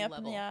looking that same camp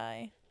level. in the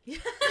eye.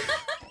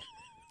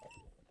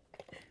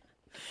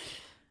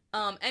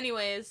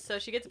 Anyways, so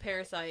she gets a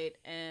parasite,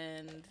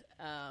 and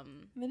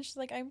then she's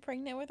like, I'm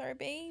pregnant with our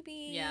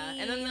baby. yeah,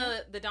 and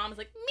then the dom is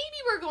like, maybe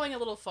we're going a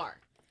little far.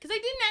 Because I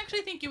didn't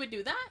actually think you would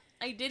do that.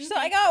 I didn't. So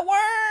I got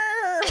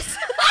worms.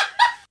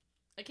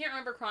 I can't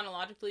remember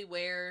chronologically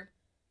where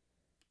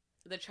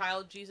the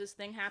child Jesus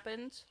thing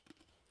happens,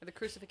 or the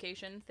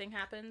crucifixion thing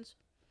happens.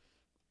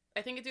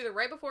 I think it's either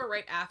right before or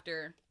right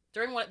after.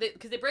 During one,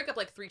 because they break up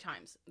like 3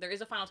 times. There is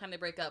a final time they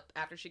break up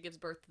after she gives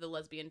birth to the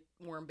lesbian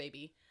worm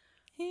baby.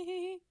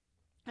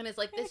 And it's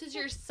like, this is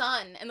your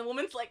son. And the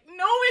woman's like,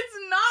 no, it's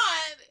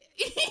not.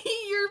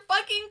 You're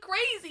fucking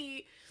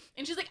crazy.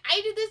 And she's like,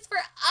 I did this for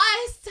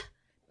us.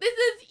 This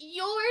is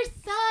your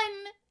son.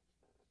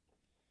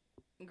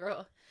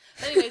 Girl.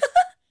 But anyways,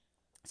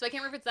 so I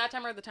can't remember if it's that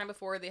time or the time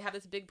before. They have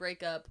this big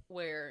breakup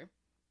where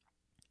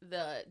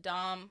the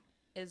Dom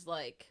is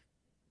like,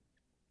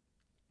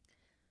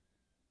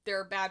 there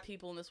are bad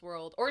people in this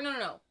world. Or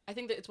no. I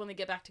think that it's when they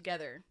get back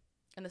together.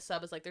 And the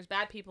sub is like, there's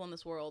bad people in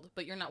this world,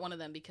 but you're not one of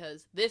them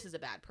because this is a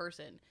bad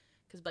person.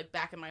 Because, like,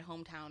 back in my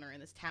hometown or in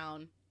this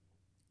town,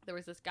 there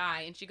was this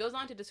guy. And she goes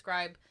on to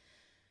describe,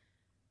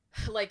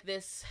 like,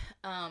 this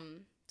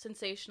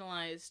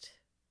sensationalized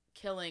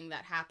killing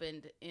that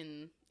happened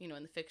in,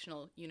 in the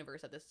fictional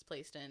universe that this is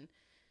placed in.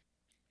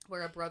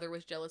 Where a brother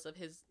was jealous of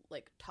his,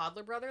 like,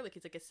 toddler brother. Like,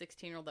 he's, like, a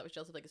 16-year-old that was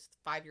jealous of, like, his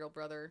 5-year-old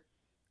brother.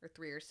 Or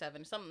 3 or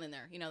 7. Something in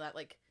there. That,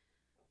 like,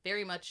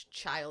 very much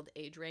child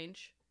age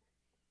range.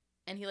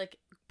 And he, like,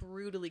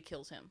 brutally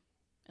kills him.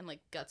 And, like,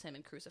 guts him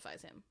and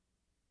crucifies him.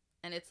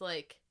 And it's,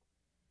 like...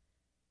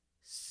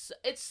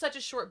 it's such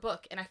a short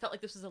book. And I felt like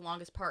this was the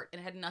longest part.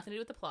 And it had nothing to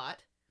do with the plot.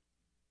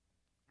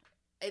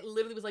 It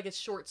literally was, like, a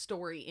short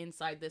story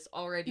inside this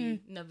already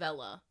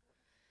novella.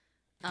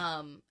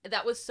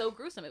 That was so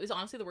gruesome. It was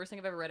honestly the worst thing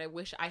I've ever read. I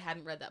wish I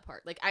hadn't read that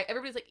part. Like,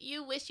 everybody's like,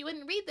 you wish you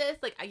wouldn't read this.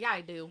 Like, yeah,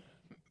 I do.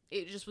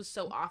 It just was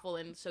so awful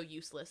and so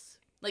useless.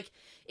 Like,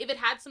 if it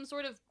had some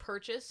sort of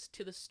purchase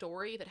to the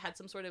story, if it had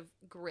some sort of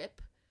grip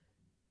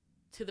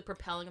to the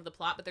propelling of the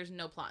plot, but there's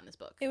no plot in this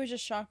book. It was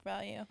just shock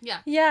value. Yeah.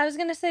 Yeah, I was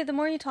going to say, the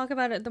more you talk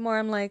about it, the more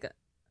I'm like,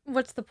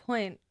 what's the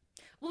point?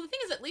 Well, the thing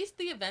is, at least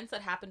the events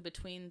that happened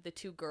between the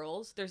 2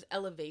 girls, there's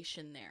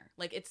elevation there.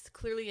 Like, it's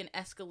clearly an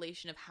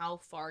escalation of how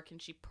far can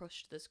she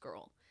push this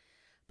girl.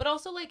 But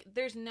also, like,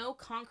 there's no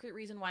concrete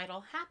reason why it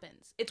all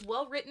happens. It's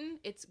well written,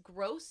 it's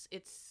gross,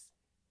 it's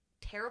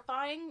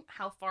terrifying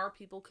how far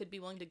people could be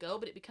willing to go,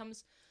 but it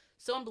becomes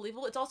so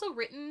unbelievable. It's also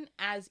written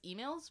as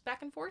emails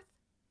back and forth.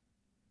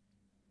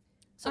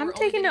 So I'm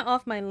taking it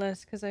off my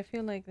list because I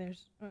feel like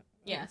there's...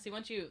 yeah, see,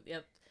 once you...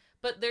 Yep.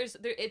 But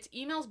it's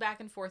emails back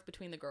and forth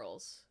between the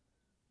girls.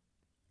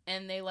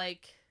 And they,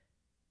 like...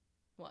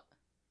 What?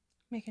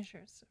 Making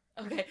sure it's...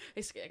 Okay,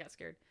 I got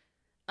scared.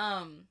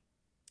 But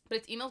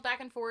it's emails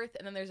back and forth,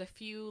 and then there's a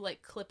few,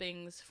 like,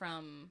 clippings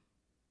from...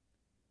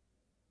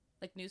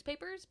 like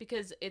newspapers,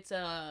 because it's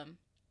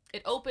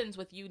it opens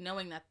with you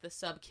knowing that the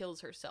sub kills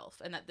herself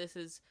and that this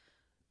is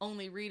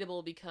only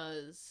readable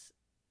because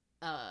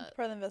It's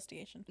part of the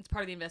investigation. It's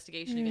part of the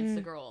investigation against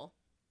the girl.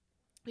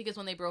 Because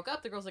when they broke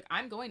up, the girl's like,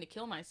 I'm going to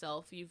kill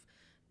myself.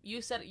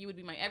 You said you would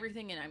be my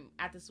everything, and I'm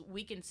at this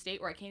weakened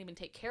state where I can't even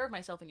take care of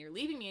myself, and you're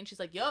leaving me. And she's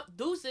like, yup,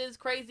 deuces,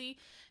 crazy.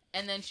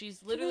 And then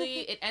she's literally,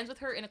 it ends with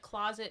her in a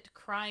closet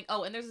crying.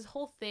 Oh, and there's this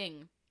whole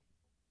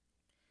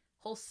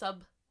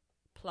subplot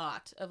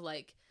of,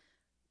 like,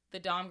 the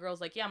Dom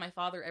girl's like, yeah, my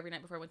father every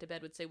night before I went to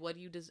bed would say, what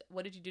did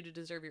you do to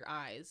deserve your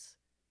eyes?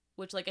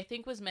 Which, like, I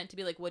think was meant to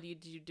be, like, what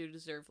did you do to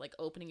deserve, like,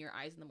 opening your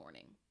eyes in the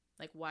morning?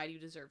 Like, why do you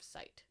deserve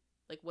sight?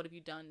 Like, what have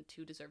you done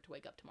to deserve to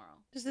wake up tomorrow?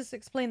 Does this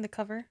explain the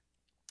cover?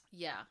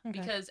 Yeah, Okay.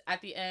 because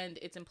at the end,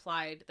 it's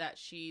implied that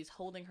she's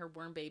holding her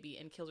worm baby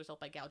and kills herself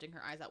by gouging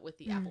her eyes out with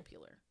the apple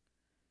peeler.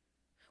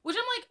 Which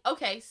I'm like,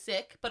 okay,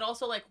 sick, but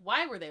also, like,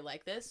 why were they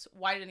like this?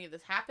 Why did any of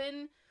this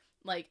happen?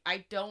 Like,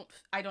 I don't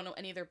know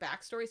any of their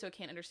backstory, so I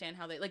can't understand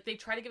how they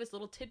try to give us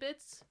little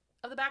tidbits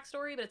of the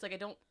backstory, but it's like, I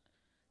don't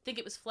think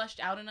it was fleshed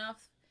out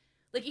enough.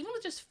 Like, even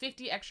with just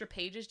 50 extra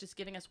pages just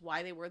giving us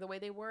why they were the way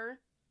they were,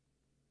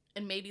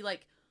 and maybe,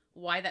 like,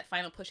 why that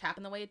final push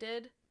happened the way it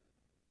did,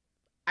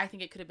 I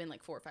think it could have been,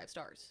 like, 4 or 5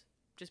 stars,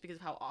 just because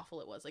of how awful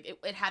it was. Like,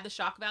 it had the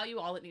shock value.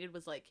 All it needed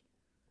was, like,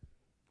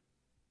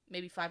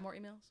 maybe 5 more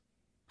emails.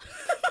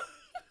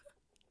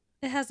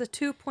 It has a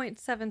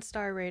 2.7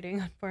 star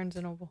rating on Barnes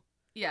 & Noble.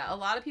 Yeah, a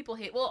lot of people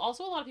hate... Well,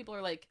 also a lot of people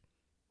are like...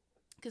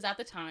 Because at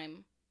the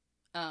time,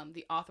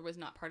 the author was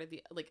not part of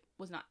the... Like,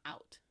 was not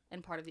out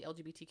and part of the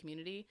LGBT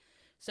community.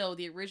 So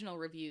the original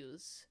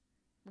reviews,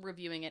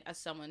 reviewing it as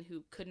someone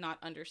who could not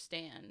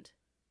understand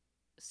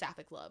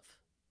sapphic love.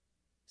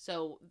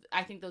 So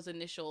I think those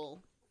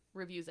initial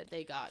reviews that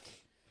they got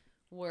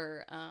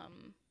were...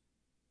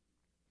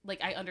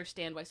 like, I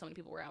understand why so many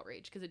people were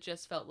outraged. Because it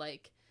just felt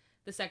like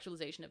the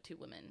sexualization of 2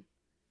 women.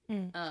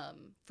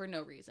 For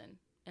no reason.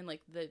 And,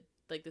 like,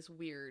 this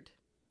weird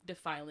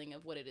defiling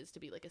of what it is to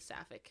be, like, a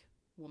sapphic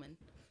woman.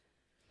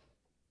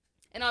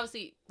 And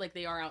obviously, like,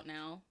 they are out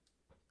now.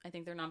 I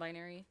think they're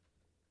non-binary.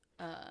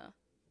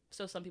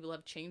 So some people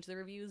have changed their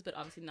reviews, but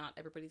obviously not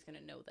everybody's going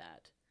to know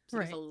that. So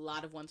Right. there's a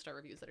lot of 1-star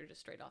reviews that are just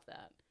straight off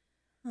that.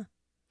 Huh.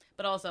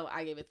 But also,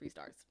 I gave it 3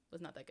 stars. It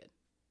was not that good.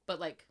 But,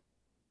 like,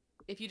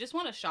 if you just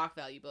want a shock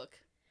value book,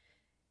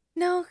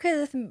 No,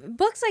 because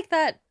books like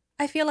that,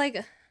 I feel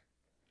like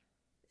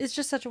it's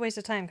just such a waste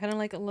of time. Kind of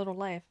like A Little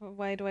Life.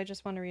 Why do I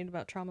just want to read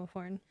about trauma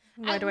porn?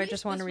 Why At do I least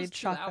just want to this was read 2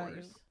 shock value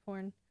hours.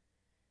 porn?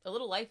 A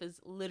Little Life is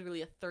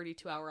literally a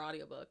 32-hour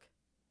audiobook.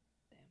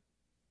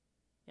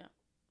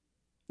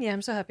 Yeah,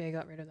 I'm so happy I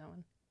got rid of that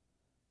one.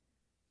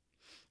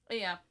 But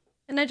yeah.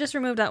 And I just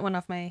removed that one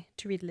off my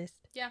to-read list.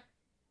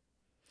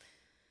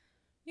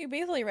 You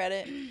basically read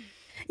it.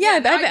 Yeah,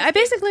 no, I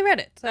basically read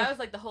it. So That was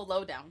like the whole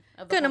lowdown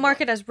of the gonna whole mark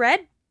book. it as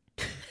read.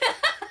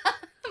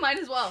 Might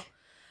as well.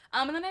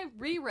 And then I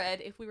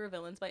reread If We Were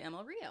Villains by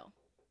Emma Rio.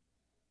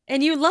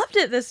 And you loved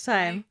it this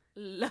time. I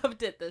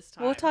loved it this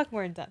time. We'll talk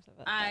more in depth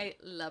about that. I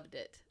loved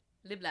it.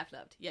 Live, laugh,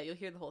 loved. Yeah, you'll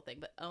hear the whole thing,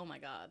 but oh my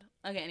god.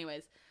 Okay,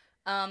 anyways.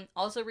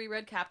 Also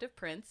reread Captive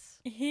Prince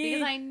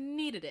because I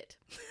needed it.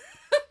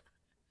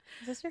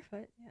 Is this your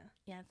foot? Yeah.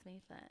 Yeah, it's my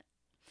foot.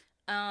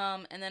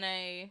 And then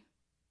I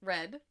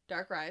read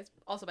Dark Rise,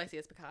 also by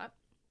C.S. Picot,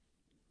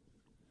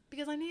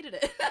 because I needed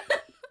it.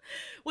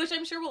 Which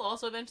I'm sure we'll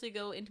also eventually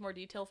go into more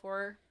detail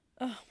for.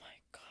 Oh my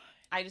god.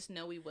 I just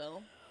know we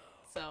will.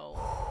 So,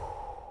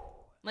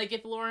 like,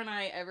 if Laura and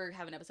I ever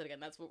have an episode again,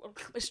 that's what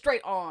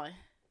straight on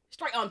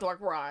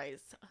Dark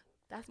Rise.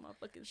 That's my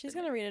fucking. She's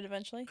gonna read it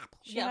eventually.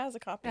 She Yeah. has a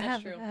copy. I That's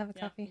have, true. I have a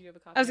Yeah, copy. you have a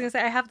copy. I was gonna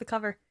say I have the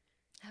cover,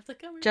 I have the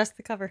cover. just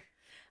the cover.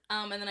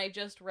 And then I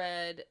just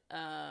read,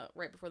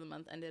 right before the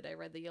month ended, I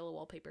read The Yellow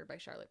Wallpaper by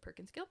Charlotte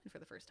Perkins Gilman for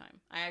the first time.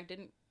 I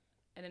didn't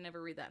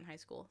ever read that in high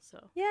school,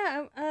 so.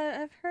 Yeah,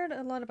 I've heard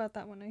a lot about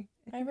that one. I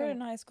I read it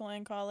in high school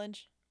and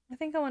college. I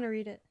think I want to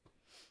read it.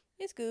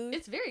 It's good.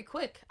 It's very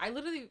quick. I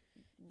literally.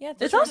 Yeah,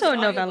 It's listened also to a the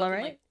audiobook novella, in,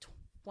 right? Like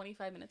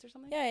 25 minutes or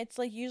something. yeah, it's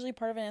like usually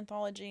part of an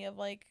anthology of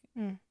like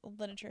Mm.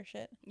 literature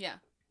shit. Yeah.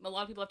 A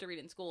lot of people have to read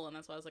it in school, and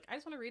that's why I was like, I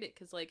just want to read it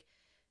because like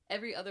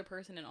every other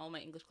person in all my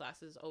English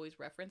classes always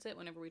reference it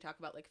whenever we talk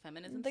about like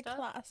feminism The stuff.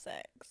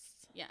 classics.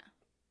 Yeah.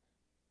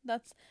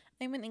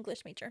 I'm an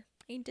English major.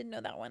 I didn't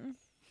know that one.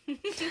 Your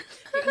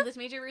English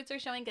major roots are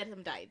showing. Get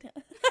him died.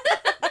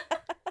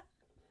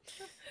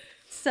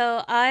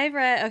 So I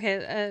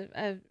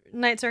read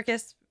Night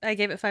Circus. I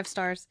gave it 5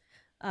 stars.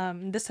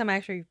 This time I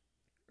actually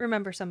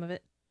remember some of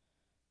it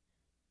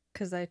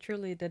because I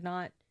truly did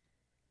not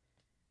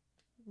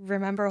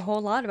remember a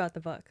whole lot about the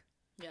book.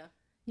 Yeah.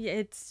 Yeah,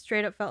 it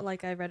straight up felt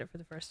like I read it for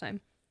the first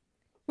time,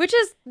 which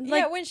is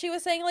like yeah, when she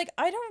was saying like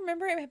I don't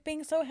remember it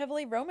being so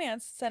heavily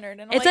romance centered,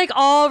 and I'm it's like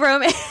all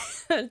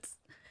romance. I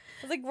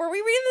was like, were we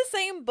reading the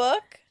same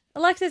book?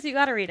 Alexis, you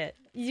gotta read it.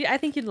 I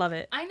think you'd love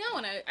it. I know,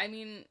 and I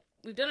mean,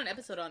 we've done an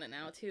episode on it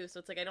now too, so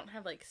it's like I don't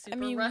have like super I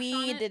mean, rush on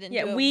we it. didn't.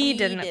 Yeah, do it. we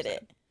did an did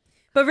episode. it.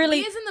 But Really,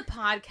 really, is in the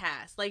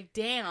podcast. Like,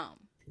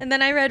 damn. and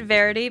then I read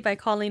Verity by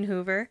Colleen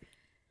Hoover,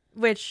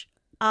 which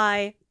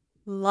I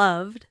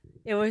loved.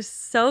 It was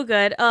so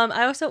good.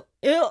 I also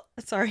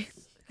sorry,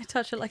 I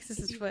touched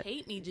Alexis's If you foot.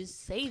 hate me,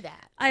 just say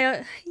that.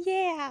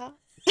 Yeah.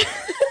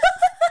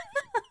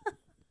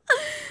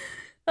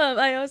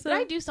 I also Did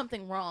I do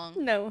something wrong?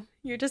 no.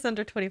 You're just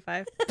under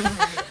 25. I can't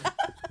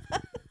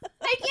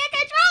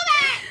control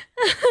that.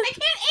 I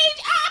can't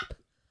age up.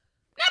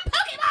 Not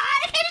Pokemon.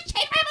 I can't just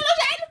change my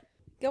evolution.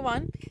 Go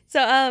on.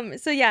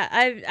 So yeah,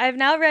 I've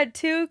now read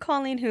 2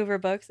 Colleen Hoover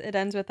books. It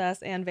Ends With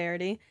Us and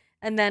Verity,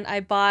 and then I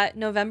bought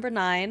November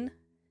 9,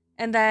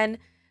 and then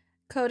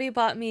Cody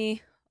bought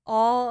me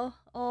all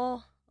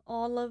of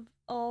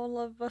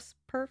us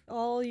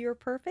all your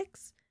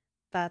perfects.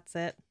 That's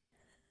it.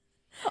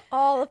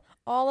 All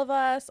of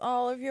us,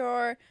 all of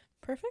your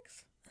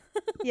perfects.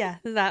 Yeah,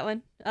 that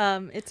one.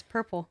 It's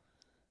purple.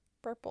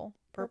 Purple.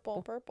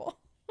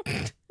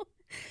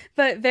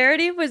 But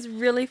Verity was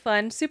really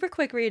fun. Super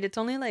quick read. It's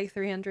only like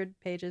 300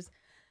 pages.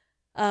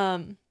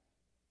 I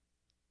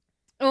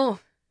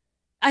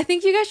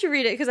think you guys should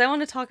read it because I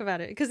want to talk about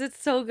it because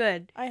it's so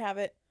good. I have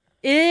it.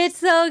 It's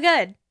so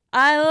good.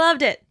 I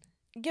loved it.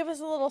 Give us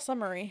a little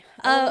summary.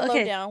 Okay.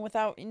 Lowdown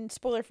without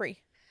spoiler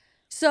free.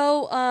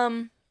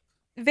 So,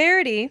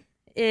 Verity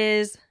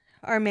is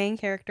our main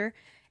character,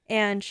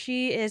 and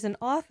she is an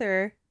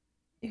author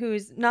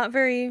who's not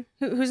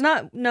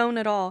known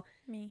at all.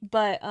 Me.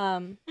 But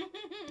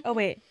oh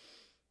wait,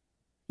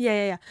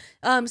 yeah.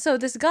 So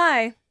this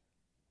guy,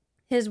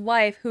 his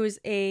wife, who's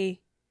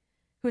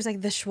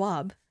like the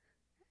Schwab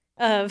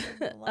of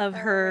Love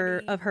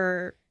her already.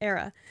 her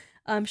era,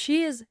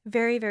 she is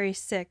very, very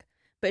sick,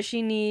 but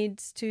she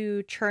needs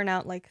to churn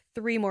out like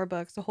 3 more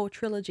books, a whole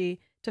trilogy,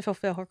 to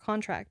fulfill her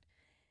contract.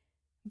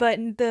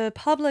 But the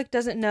public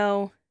doesn't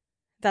know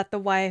that the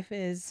wife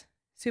is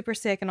super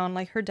sick and on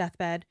like her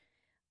deathbed,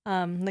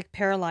 like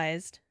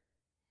paralyzed.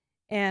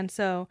 And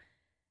so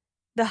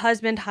the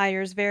husband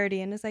hires Verity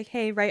and is like,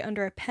 hey, write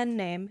under a pen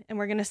name. And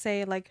we're going to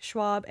say like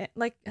Schwab,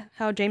 like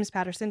how James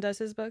Patterson does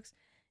his books.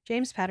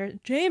 James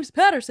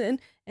Patterson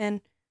and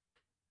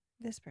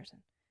this person.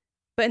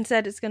 But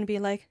instead it's going to be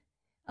like,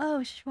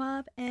 oh,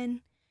 Schwab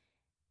and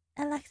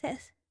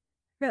Alexis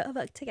wrote a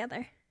book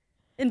together.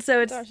 And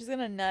so it's... Oh, she's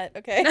gonna nut.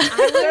 Okay.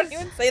 I Don't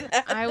even say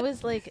that. I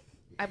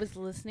was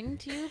listening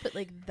to you, but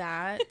like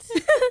that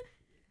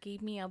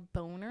gave me a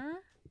boner.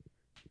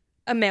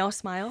 a male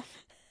smile.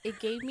 It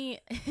gave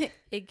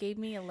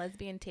me a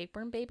lesbian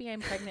tapeworm baby.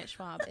 I'm pregnant,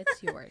 Schwab.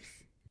 It's yours.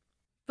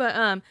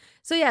 But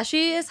so yeah,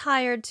 she is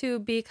hired to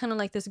be kind of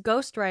like this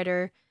ghost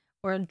writer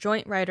or a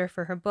joint writer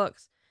for her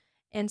books.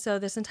 And so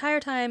this entire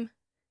time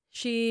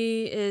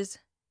she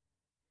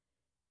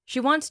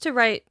wants to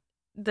write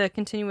the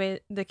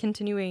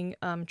continuing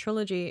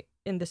trilogy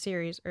in the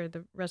series, or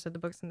the rest of the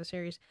books in the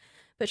series.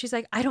 But she's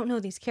like, I don't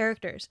know these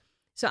characters.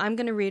 So I'm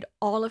going to read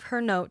all of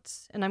her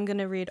notes, and I'm going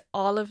to read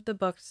all of the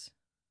books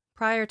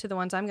prior to the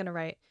ones I'm going to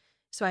write,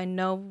 so I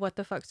know what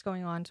the fuck's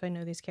going on, so I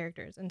know these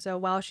characters. And so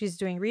while she's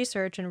doing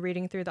research and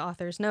reading through the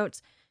author's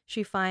notes,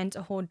 she finds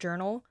a whole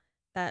journal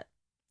that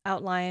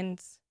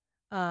outlines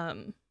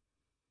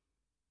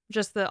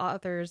just the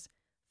author's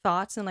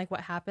thoughts and like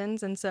what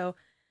happens. And so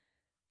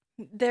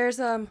there's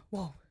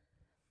whoa.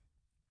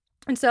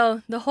 And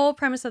so the whole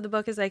premise of the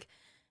book is like,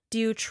 do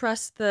you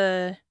trust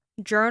the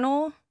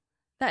journal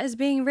that is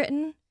being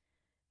written,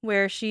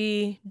 where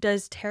she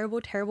does terrible,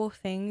 terrible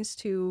things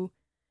to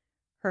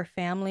her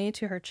family,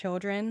 to her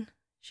children?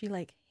 She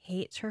like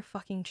hates her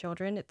fucking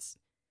children. It's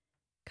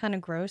kind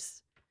of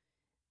gross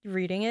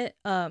reading it.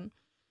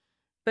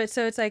 But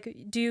so it's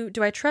like, do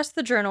I trust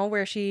the journal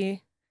where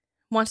she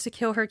wants to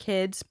kill her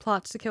kids,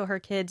 plots to kill her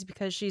kids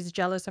because she's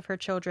jealous of her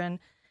children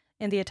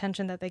and the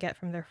attention that they get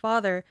from their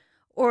father?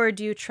 Or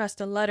do you trust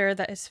a letter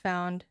that is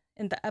found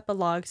in the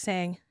epilogue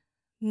saying,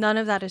 none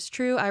of that is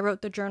true. I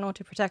wrote the journal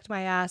to protect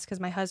my ass because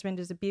my husband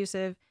is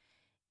abusive,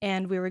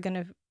 and we were going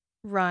to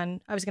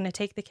run. I was going to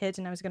take the kids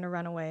and I was going to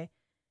run away.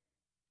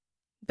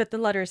 But the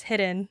letter is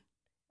hidden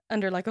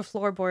under like a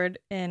floorboard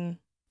in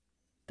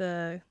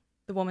the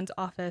woman's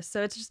office.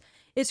 So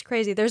it's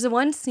crazy. There's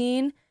one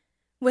scene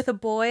with a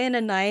boy and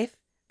a knife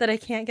that I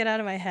can't get out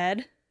of my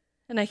head,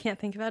 and I can't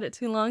think about it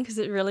too long because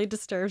it really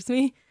disturbs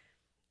me.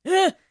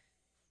 Ugh.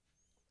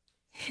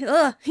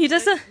 He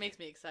does makes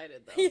me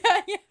excited though.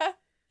 Yeah.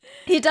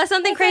 He does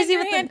something crazy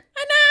with a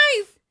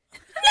knife.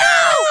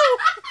 No!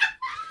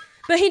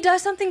 But he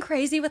does something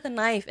crazy with a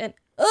knife, and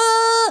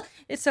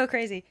it's so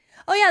crazy.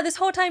 Oh yeah, this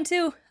whole time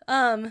too.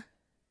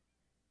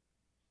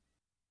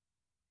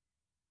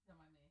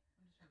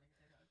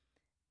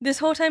 This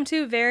whole time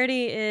too,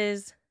 Verity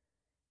is,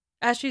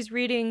 as she's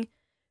reading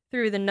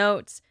through the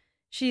notes,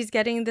 she's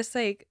getting this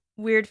like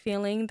weird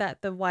feeling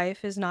that the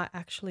wife is not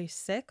actually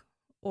sick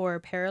or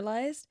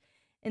paralyzed.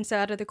 And so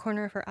out of the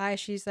corner of her eye,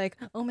 she's like,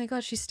 oh my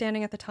God, she's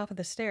standing at the top of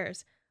the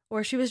stairs.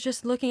 Or she was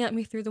just looking at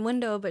me through the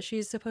window, but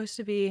she's supposed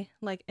to be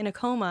like in a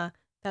coma.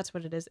 That's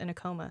what it is, in a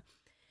coma.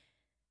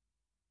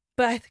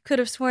 But I could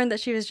have sworn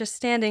that she was just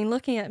standing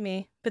looking at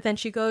me. But then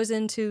she goes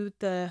into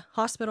the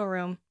hospital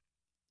room,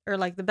 or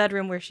like the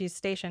bedroom where she's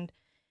stationed,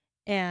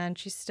 and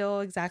she's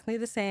still exactly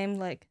the same,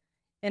 like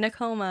in a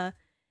coma.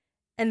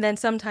 And then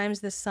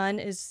sometimes the son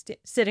is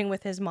sitting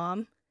with his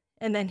mom,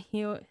 and then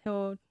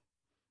he'll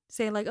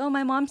say like, oh,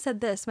 my mom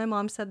said this, my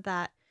mom said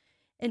that.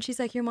 And she's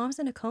like, your mom's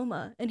in a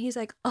coma. And he's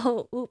like,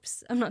 oh,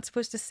 oops, I'm not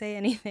supposed to say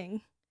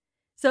anything.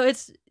 So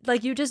it's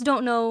like, you just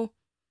don't know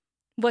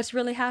what's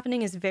really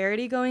happening. Is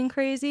Verity going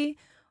crazy?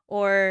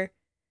 Or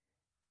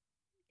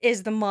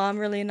is the mom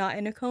really not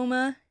in a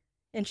coma?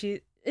 And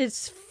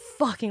it's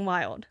fucking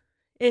wild.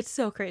 It's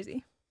so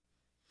crazy.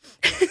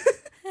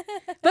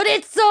 But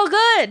it's so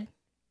good.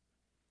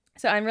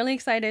 So I'm really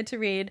excited to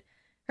read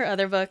her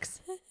other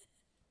books.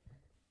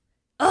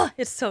 Oh,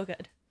 it's so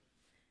good.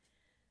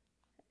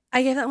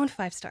 I gave that one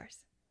 5 stars.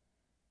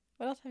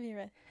 What else have you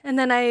read? And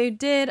then I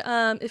did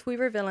If We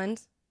Were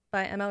Villains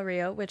by ML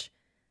Rio, which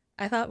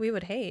I thought we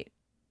would hate.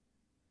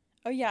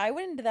 Oh yeah, I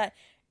went into that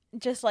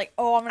just like,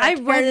 oh, I'm gonna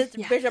tear this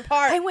bitch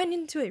apart. I went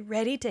into it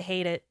ready to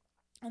hate it.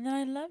 And then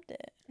I loved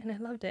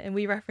it. And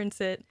we reference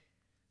it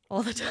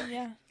all the time.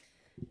 Yeah.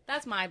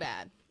 That's my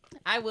bad.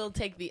 I will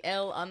take the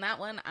L on that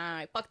one.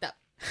 I fucked up.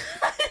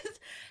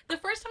 The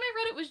first time I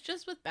read it was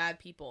just with bad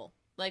people.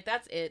 Like,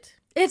 that's it.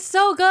 It's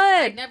so good.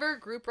 I never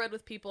group read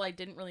with people I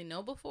didn't really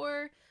know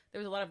before. There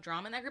was a lot of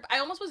drama in that group. I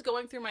almost was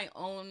going through my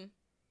own,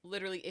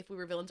 literally, If We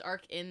Were Villains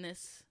arc in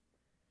this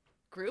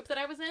group that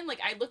I was in. Like,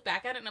 I look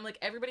back at it and I'm like,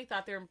 everybody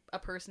thought they were a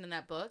person in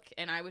that book,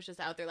 and I was just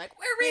out there like,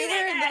 we're reading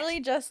it!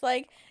 Literally just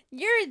like,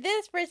 you're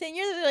this person,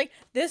 you're like,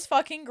 this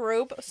fucking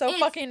group, so it's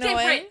fucking different.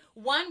 annoying.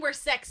 1, we're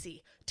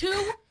sexy.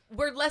 2,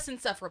 we're less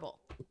insufferable.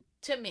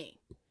 To me.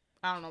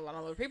 I don't know about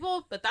other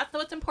people, but that's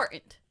what's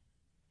important.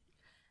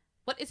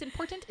 What is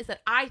important is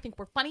that I think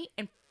we're funny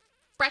and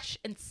fresh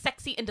and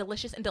sexy and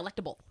delicious and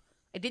delectable.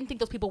 I didn't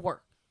think those people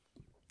were.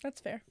 That's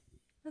fair.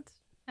 That's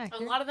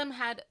accurate. A lot of them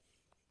had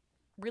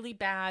really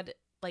bad,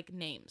 like,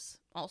 names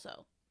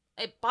also.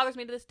 It bothers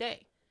me to this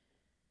day.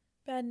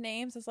 Bad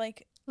names is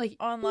like Like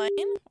online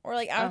or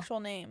like actual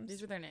names?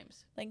 These are their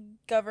names. Like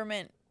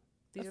government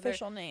These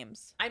official are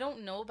names. I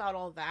don't know about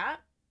all that.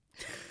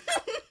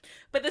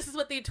 But this is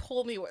what they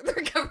told me were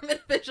their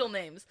government official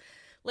names.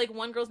 Like,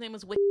 one girl's name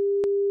was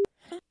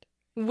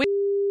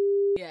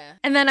Yeah.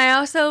 And then I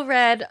also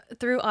read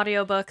through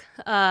audiobook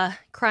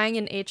Crying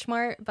in H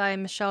Mart by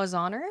Michelle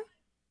Zauner.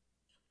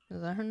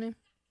 Is that her name?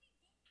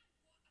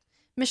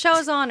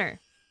 Michelle Zauner.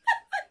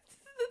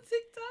 The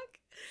TikTok.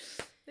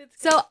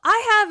 It's good. So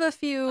I have a I'll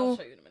few.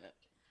 show you in a minute.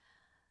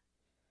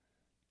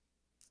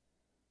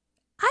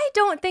 I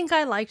don't think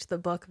I liked the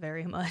book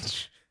very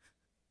much.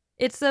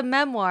 It's a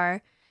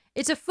memoir.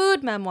 It's a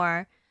food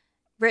memoir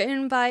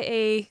written by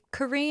a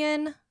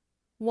Korean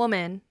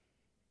woman.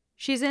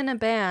 She's in a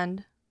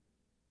band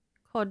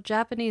called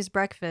Japanese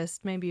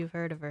Breakfast. Maybe you've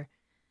heard of her.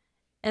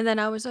 And then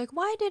I was like,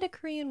 why did a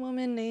Korean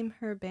woman name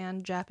her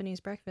band Japanese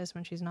Breakfast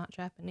when she's not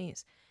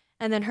Japanese?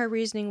 And then her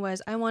reasoning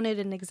was, I wanted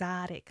an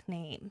exotic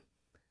name.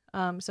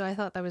 So I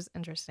thought that was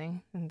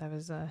interesting. And that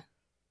was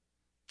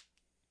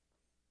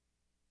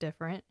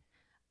different.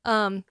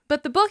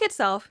 But the book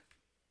itself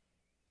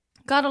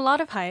got a lot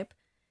of hype.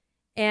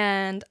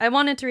 And I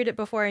wanted to read it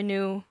before I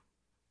knew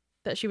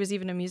that she was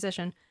even a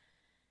musician.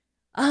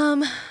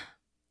 It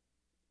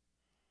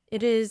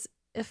is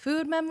a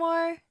food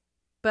memoir,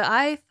 but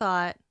I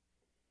thought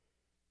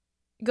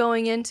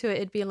going into it,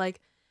 it'd be like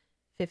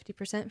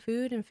 50%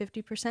 food and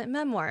 50%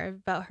 memoir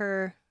about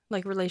her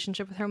like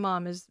relationship with her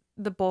mom is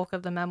the bulk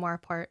of the memoir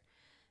part.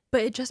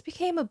 But it just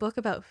became a book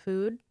about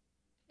food,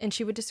 and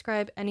she would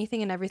describe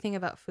anything and everything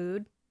about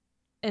food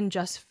and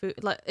just food.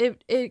 Like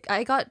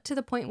I got to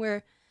the point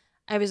where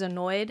I was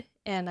annoyed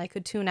and I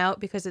could tune out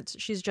because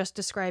she's just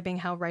describing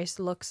how rice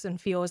looks and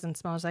feels and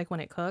smells like when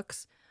it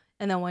cooks,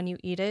 and then when you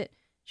eat it,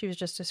 she was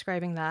just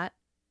describing that.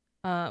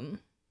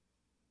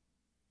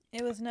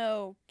 It was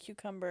no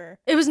cucumber.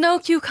 It was no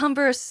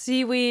cucumber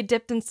seaweed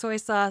dipped in soy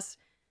sauce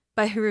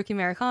by Haruki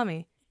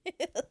Murakami.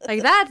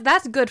 Like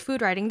that's good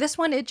food writing. This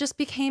one, it just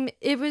became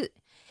it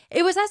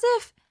was as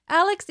if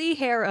Alex E.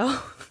 Harrow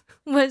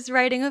was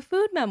writing a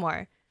food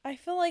memoir. I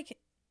feel like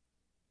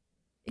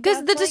Because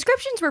the that's like-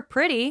 descriptions were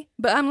pretty,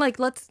 but I'm like,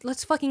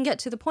 let's fucking get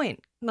to the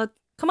point.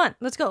 Come on,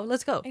 let's go.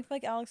 I feel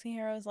like Alex E.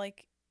 Harrow is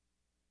like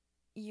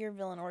your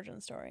villain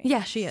origin story.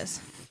 Yeah, she is.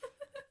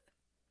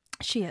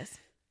 She is.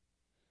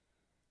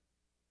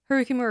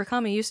 Haruki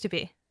Murakami used to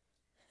be.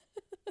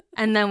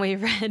 And then we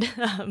read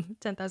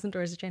 10,000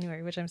 Doors of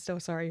January, which I'm so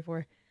sorry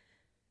for.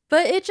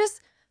 But it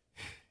just...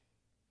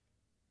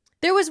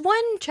 There was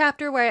one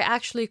chapter where I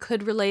actually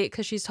could relate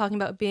because she's talking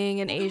about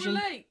being an Asian...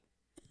 Relate.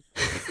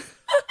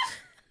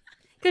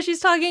 Because she's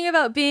talking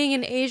about being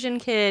an Asian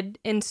kid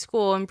in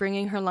school and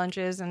bringing her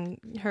lunches and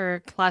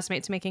her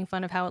classmates making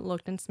fun of how it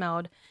looked and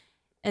smelled.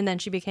 And then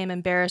she became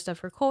embarrassed of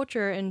her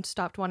culture and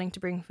stopped wanting to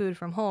bring food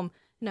from home.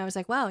 And I was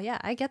like, wow, yeah,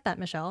 I get that,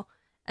 Michelle.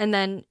 And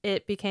then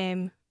it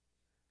became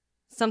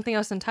something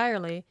else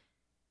entirely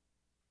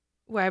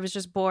where I was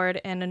just bored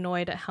and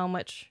annoyed at how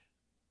much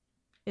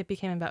it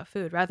became about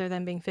food. Rather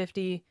than being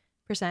 50%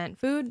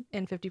 food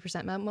and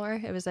 50%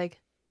 memoir, it was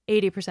like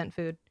 80%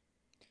 food.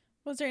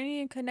 Was there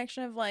any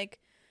connection of like,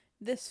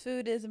 this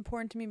food is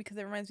important to me because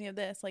it reminds me of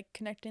this, like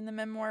connecting the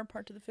memoir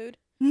part to the food?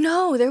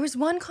 No, there was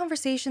one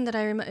conversation that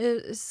I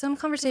remember. Some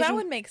 'Cause conversation. that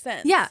would make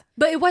sense. Yeah,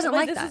 but it wasn't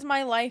like this that. is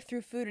my life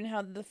through food and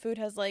how the food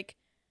has like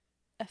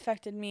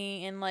affected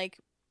me and like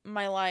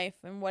my life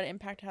and what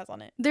impact it has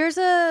on it. There's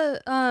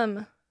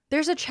a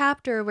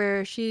chapter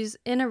where she's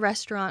in a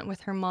restaurant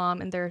with her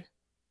mom and they're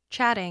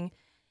chatting,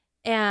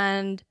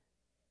 and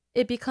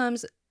it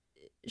becomes,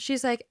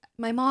 she's like,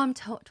 my mom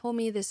told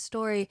me this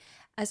story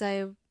as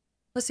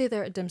let's say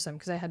they're at dim sum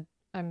because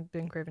I've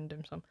been craving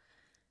dim sum.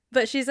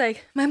 But she's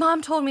like, my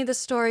mom told me this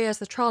story as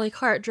the trolley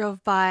cart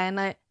drove by, and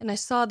I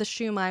saw the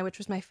shumai, which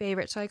was my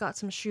favorite, so I got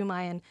some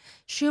shumai. And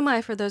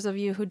shumai, for those of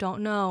you who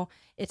don't know,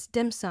 it's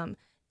dim sum.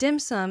 Dim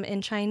sum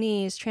in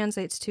Chinese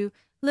translates to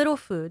little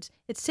foods.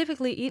 It's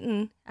typically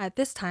eaten at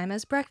this time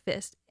as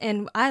breakfast.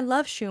 And I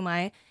love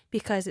shumai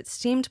because it's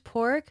steamed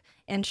pork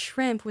and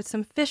shrimp with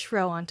some fish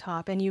roe on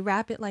top. And you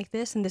wrap it like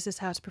this, and this is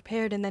how it's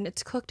prepared. And then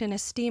it's cooked in a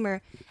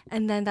steamer.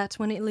 And then that's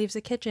when it leaves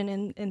the kitchen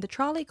in the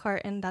trolley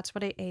cart, and that's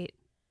what I ate.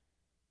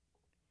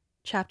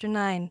 Chapter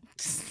 9.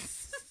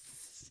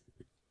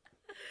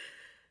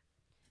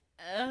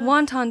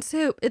 Wonton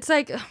soup. It's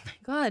like, oh my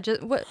god,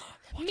 just what?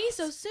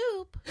 Miso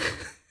soup.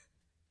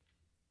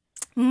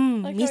 Like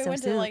how we Miso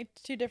went to soup. like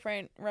two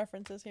different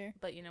references here.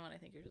 But you know what? I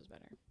think yours is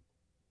better.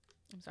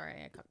 I'm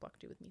sorry, I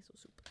cockblocked you with miso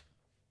soup.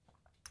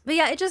 But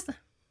yeah,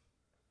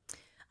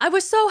 I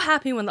was so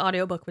happy when the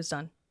audiobook was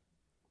done.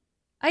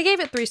 I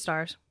gave it 3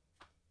 stars.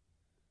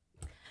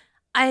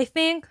 I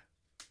think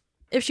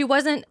if she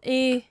wasn't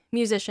a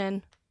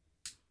musician,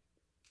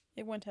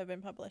 It wouldn't have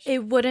been published.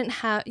 it wouldn't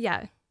have,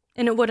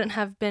 and it wouldn't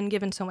have been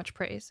given so much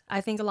praise.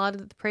 I think a lot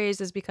of the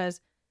praise is because,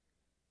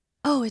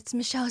 oh, it's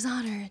Michelle's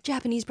honor,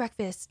 Japanese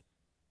breakfast.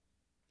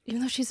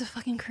 Even though she's a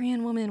fucking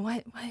Korean woman,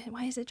 why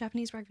is it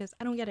Japanese breakfast?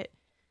 I don't get it.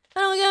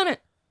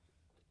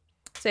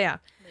 So yeah.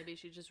 Maybe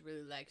she just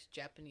really likes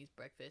Japanese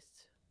breakfast.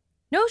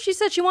 No, she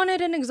said she wanted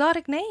an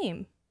exotic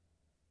name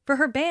for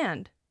her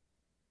band.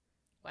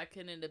 Why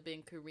couldn't it have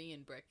been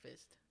Korean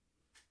breakfast?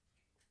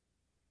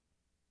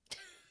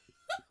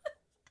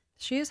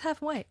 She is half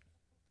white.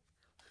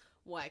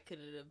 Why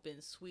couldn't it have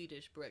been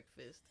Swedish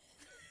breakfast?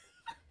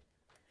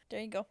 There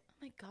you go. Oh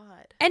my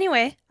god.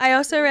 Anyway, I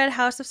also read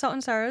House of Salt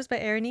and Sorrows by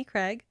Erin E.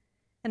 Craig,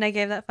 and I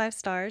gave that 5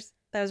 stars.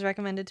 that was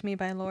recommended to me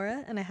by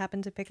Laura, and I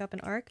happened to pick up an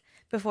arc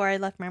before I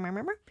left.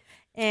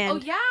 And Oh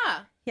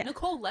yeah. Yeah.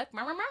 Nicole Leck.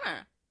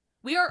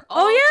 We are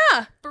all oh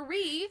yeah,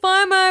 free.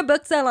 farmer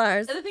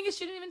booksellers. And the thing is,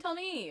 she didn't even tell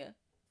me.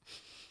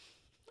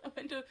 I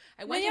went to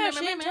No, yeah, she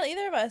didn't tell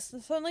either of us.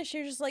 Suddenly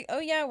she was just like, oh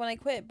yeah, when I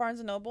quit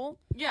Barnes & Noble.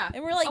 Yeah.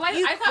 And we're like, Oh,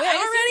 you quit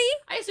already?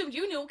 I assumed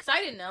you knew because I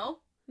didn't know.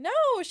 No,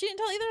 she didn't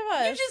tell either of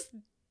us. You just,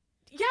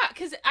 yeah,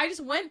 because I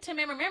just went to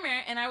Mamma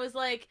and I was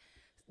like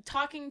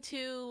talking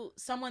to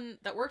someone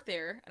that worked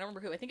there. I don't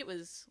remember who. I think it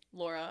was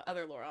Laura,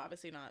 other Laura,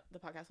 obviously not the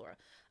podcast Laura.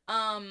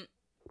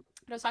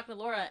 But I was talking to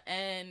Laura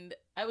and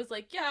I was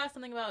like, yeah,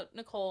 something about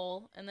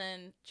Nicole. And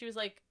then she was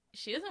like,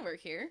 she doesn't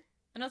work here.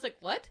 And I was like,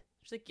 what?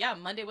 She's like, yeah,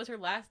 Monday was her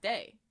last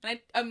day. And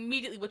I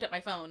immediately whipped up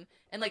my phone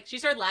and like she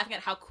started laughing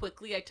at how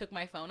quickly I took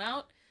my phone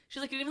out.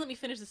 She's like, you didn't even let me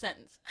finish the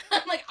sentence.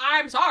 I'm like,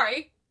 I'm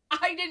sorry.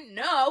 I didn't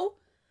know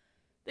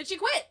that she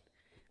quit.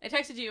 I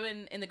texted you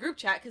in the group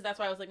chat because that's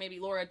why I was like, maybe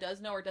Laura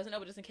does know or doesn't know,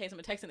 but just in case I'm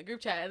gonna text in the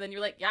group chat. And then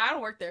you're like, yeah, I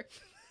don't work there.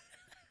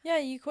 Yeah,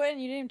 you quit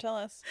and you didn't even tell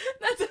us.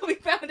 That's how we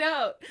found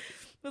out.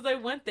 Because I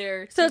went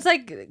there. So it's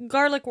like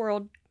Garlic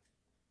World.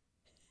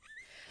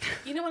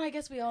 You know what? I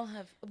guess we all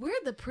have. We're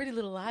the Pretty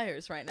Little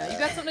Liars right now. You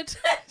got something to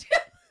tell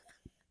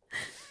you?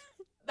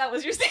 That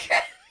was your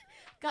secret.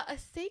 Got a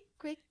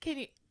secret? Can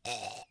you?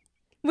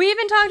 We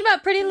even talked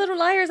about Pretty Little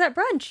Liars at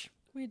brunch.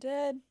 We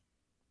did.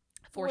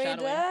 Foreshadowing.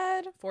 We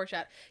did.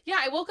 Foreshadow. Yeah,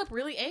 I woke up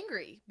really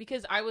angry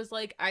because I was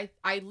like, I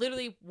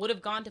literally would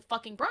have gone to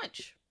fucking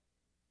brunch.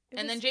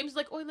 And then James was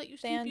like, oh, I let you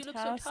sleep. You look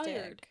so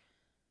tired.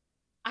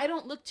 I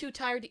don't look too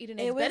tired to eat an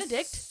Eggs Benedict. It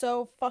was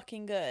so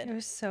fucking good. It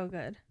was so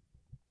good.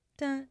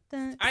 Dun,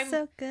 dun, I'm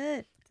so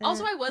good. Dun,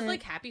 Also, I was dun.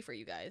 like happy for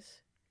you guys.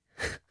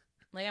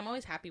 Like, I'm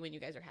always happy when you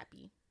guys are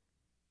happy.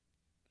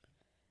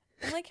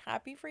 I'm like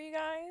happy for you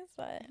guys,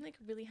 but I'm like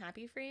really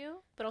happy for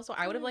you. But also,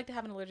 I would have liked to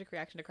have an allergic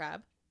reaction to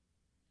crab.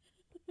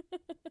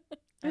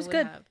 It was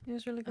good. It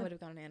was really I good. would have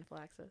gotten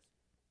anaphylaxis.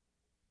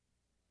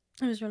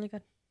 It was really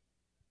good.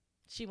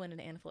 She went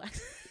into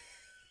anaphylaxis.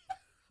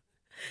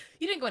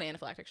 You didn't go into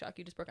anaphylactic shock.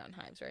 You just broke out in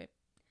hives, right?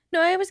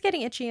 No, I was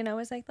getting itchy and I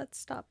was like, let's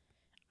stop.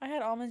 I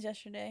had almonds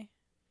yesterday.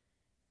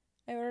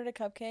 I ordered a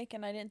cupcake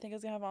and I didn't think it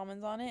was gonna have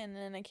almonds on it, and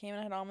then I came and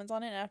I had almonds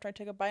on it, and after I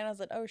took a bite I was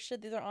like, oh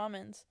shit, these are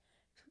almonds.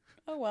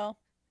 Oh well.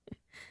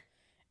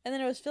 And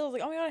then it was filled. I was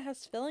like, oh my god, it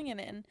has filling in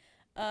it.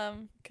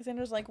 And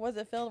Cassandra's like, was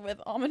it filled with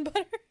almond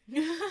butter?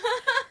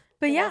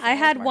 But It yeah, wasn't, I it was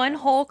had one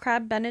marshmallows. whole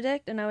crab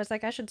Benedict and I was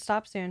like, I should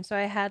stop soon. So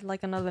I had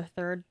like another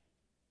third.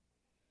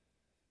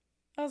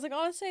 I was like,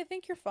 honestly, I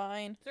think you're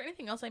fine. Is there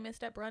anything else I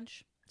missed at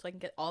brunch so I can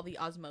get all the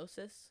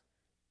osmosis?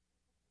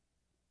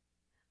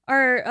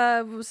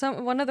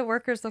 One of the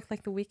workers looked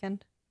like The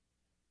Weeknd.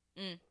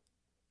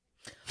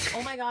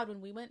 Oh my god,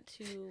 when we went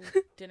to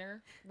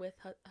dinner with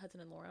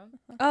Hudson and Laura,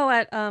 Oh,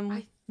 at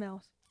I-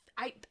 Mel's.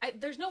 I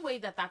there's no way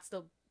that that's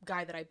the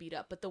guy that I beat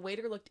up, but the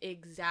waiter looked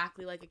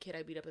exactly like a kid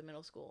I beat up in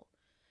middle school.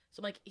 So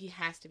I'm like, he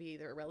has to be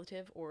either a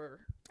relative or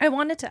I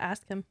wanted to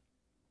ask him.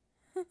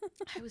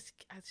 I was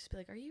just be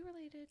like, are you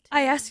related to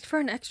I asked for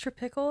an extra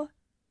pickle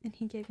and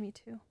he gave me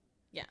 2.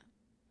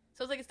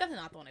 So I was like, it's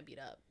definitely not the one I beat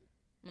up.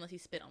 Unless he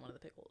spit on one of the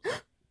pickles.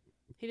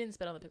 He didn't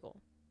spit on the pickle.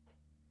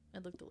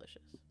 It looked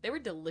delicious. They were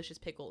delicious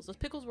pickles. Those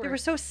pickles They were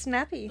so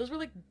snappy. those were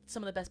like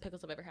some of the best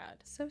pickles I've ever had.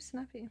 So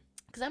snappy.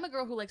 Because I'm a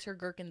girl who likes her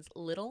gherkins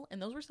little,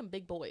 and those were some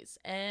big boys.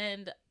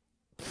 And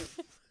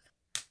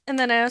And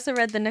then I also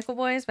read The Nickel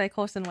Boys by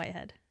Colson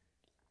Whitehead.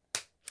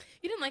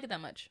 you didn't like it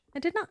that much. I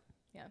did not.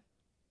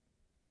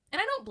 And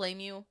I don't blame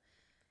you.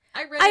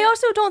 I read I it-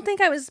 also don't think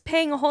I was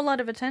paying a whole lot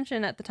of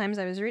attention at the times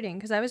I was reading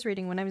because I was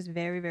reading when I was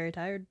very, very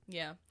tired.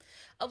 Yeah.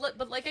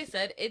 But like I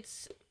said,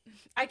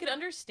 I could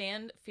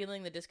understand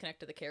feeling the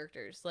disconnect of the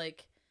characters.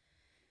 Like,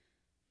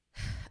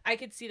 I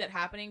could see that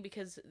happening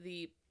because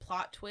the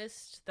plot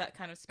twist that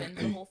kind of spins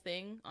the whole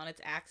thing on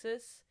its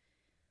axis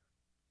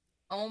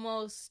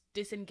almost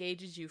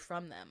disengages you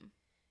from them.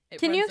 It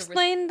Can you runs the risk-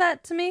 explain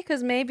that to me?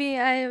 Because maybe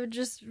I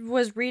just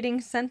was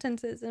reading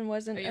sentences and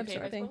wasn't Are you okay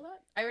if I absorbing. spoil that?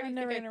 I already I'm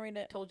never think gonna read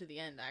I it. told you the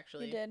end,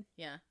 actually. You did.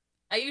 Yeah.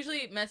 I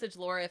usually message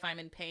Laura if I'm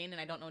in pain and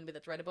I don't know anybody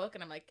that's read a book,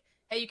 and I'm like,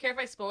 hey, you care if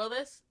I spoil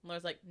this? And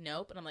Laura's like,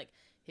 nope. And I'm like,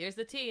 here's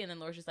the tea. And then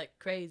Laura's just like,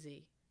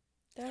 crazy.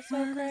 That's so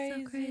That's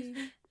crazy. so crazy.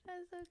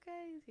 That's so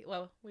crazy.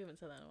 Well, we haven't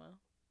said that in a while.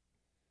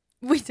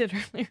 We did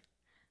earlier.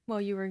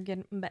 Well, you were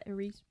getting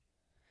batteries.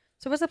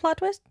 So what's the plot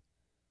twist?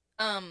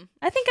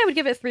 I think I would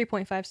give it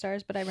 3.5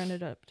 stars, but I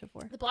rounded it up to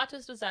 4. The plot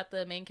twist was that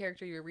the main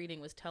character you were reading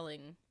was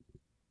telling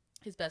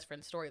his best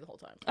friend's story the whole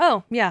time.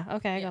 Oh, yeah.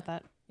 Okay, I Yeah. got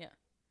that.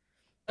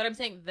 But I'm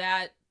saying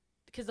that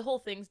because the whole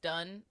thing's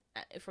done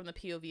from the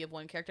POV of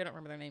one character. I don't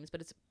remember their names,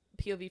 but it's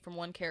POV from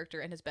one character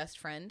and his best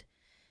friend.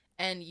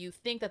 And you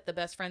think that the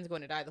best friend's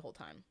going to die the whole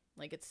time.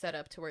 Like, it's set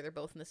up to where they're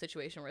both in the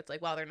situation where it's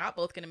like, wow, they're not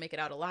both going to make it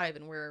out alive,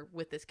 and we're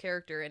with this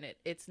character, and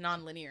it's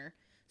non-linear.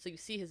 So you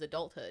see his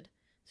adulthood.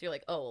 So you're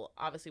like, oh, well,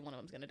 obviously one of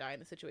them's going to die in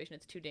the situation.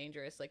 It's too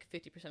dangerous. Like,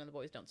 50% of the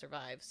boys don't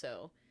survive,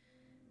 so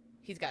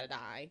he's got to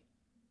die.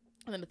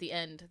 And then at the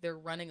end, they're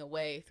running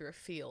away through a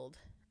field,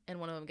 and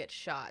one of them gets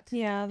shot.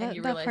 Yeah, And that,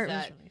 you that realize part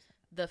that was really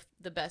sad.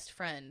 the best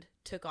friend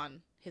took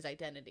on his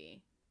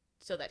identity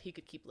so that he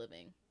could keep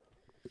living.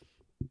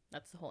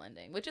 That's the whole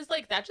ending, which is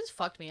like, that just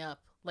fucked me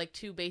up. Like,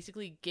 to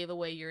basically give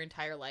away your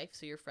entire life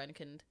so your friend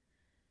can,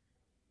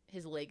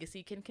 his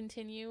legacy can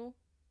continue.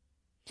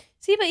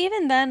 See, but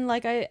even then,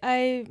 like,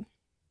 I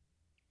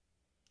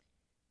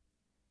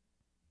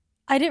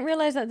didn't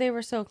realize that they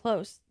were so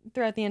close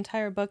throughout the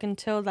entire book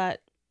until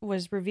that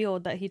was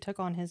revealed that he took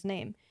on his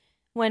name.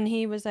 When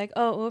he was like,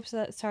 oh, oops,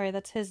 sorry,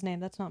 that's his name.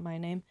 That's not my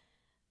name.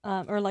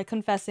 Or like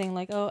confessing,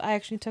 like, oh, I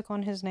actually took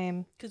on his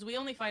name. Because we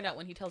only find out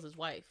when he tells his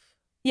wife.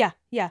 Yeah,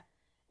 yeah.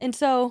 And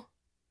so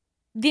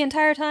the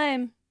entire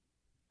time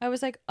I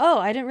was like, oh,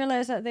 I didn't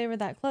realize that they were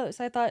that close.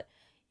 I thought,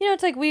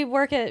 it's like we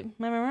work at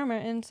Mama,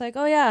 and it's like,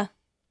 oh, yeah.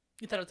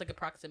 You thought it was like a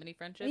proximity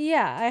friendship?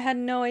 Yeah, I had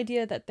no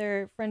idea that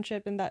their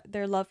friendship and that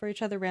their love for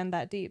each other ran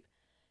that deep.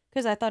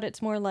 Because I thought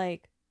it's more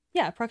like,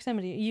 yeah,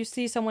 proximity. You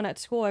see someone at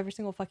school every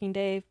single fucking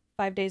day,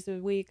 5 days a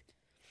week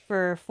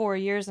for 4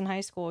 years in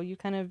high school. You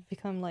kind of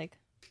become like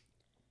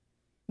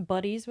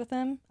buddies with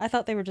them. I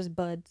thought they were just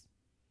buds.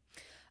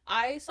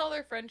 I saw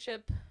their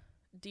friendship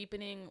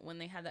deepening when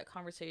they had that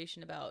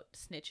conversation about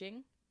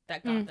snitching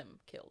that got them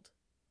killed.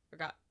 Or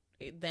got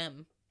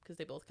them, because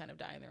they both kind of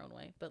die in their own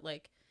way. But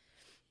like,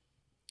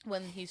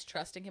 when he's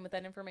trusting him with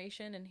that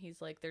information and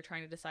he's like, they're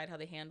trying to decide how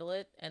they handle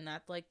it. And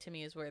that, like, to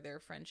me is where their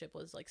friendship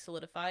was like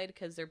solidified,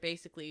 because they're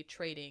basically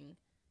trading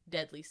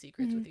deadly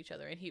secrets with each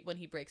other. And when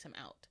he breaks him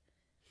out.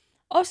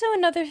 Also,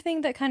 another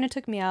thing that kind of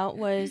took me out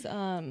was,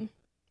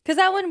 because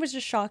that one was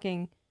just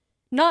shocking.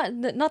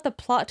 Not the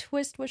plot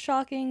twist was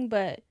shocking,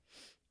 but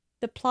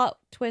the plot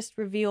twist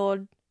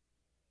revealed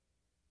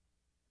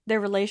their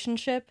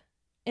relationship.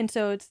 And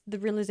so it's the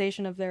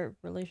realization of their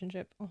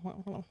relationship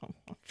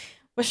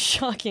was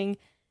shocking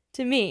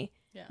to me.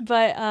 Yeah.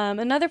 But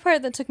another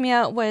part that took me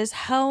out was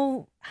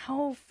how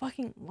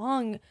fucking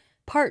long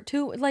part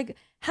 2, like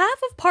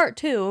half of part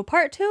 2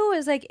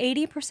 is like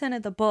 80%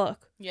 of the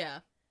book. Yeah.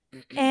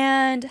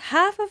 And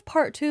half of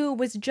part 2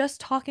 was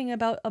just talking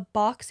about a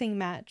boxing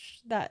match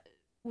that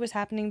was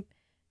happening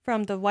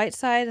from the white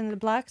side and the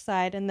black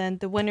side, and then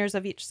the winners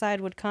of each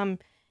side would come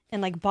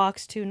and like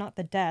box to not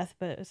the death,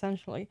 but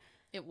essentially.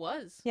 It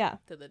was. Yeah.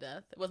 To the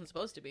death. It wasn't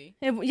supposed to be.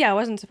 It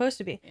wasn't supposed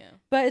to be. Yeah.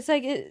 But it's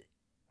like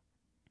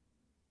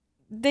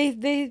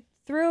they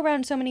threw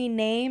around so many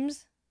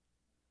names.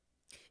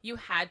 You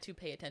had to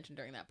pay attention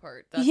during that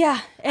part.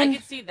 Yeah. And I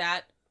could see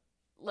that,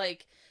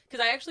 like,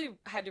 because I actually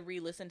had to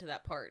re-listen to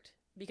that part,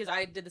 because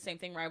I did the same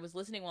thing where I was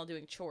listening while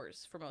doing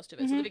chores for most of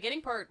it. So the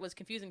beginning part was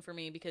confusing for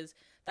me because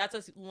that's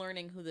us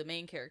learning who the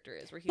main character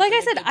is. Where he's like I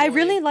a said, good I boy.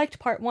 really liked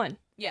part 1.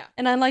 Yeah.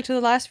 And I liked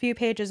the last few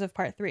pages of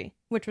part 3,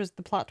 which was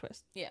the plot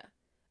twist. Yeah.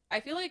 I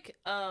feel like,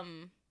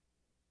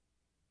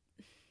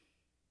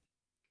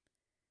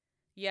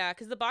 yeah,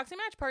 because the boxing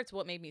match part's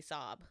what made me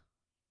sob,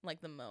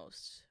 like, the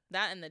most.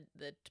 That and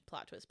the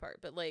plot twist part.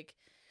 But, like,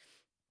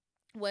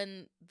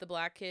 when the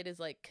black kid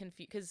is, like,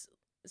 confused, because,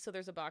 so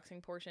there's a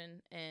boxing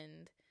portion,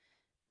 and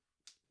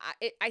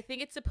I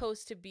think it's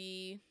supposed to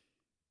be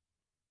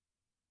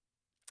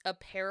a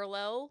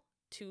parallel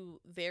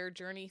to their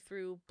journey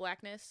through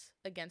blackness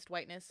against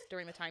whiteness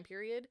during the time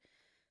period.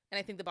 And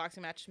I think the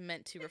boxing match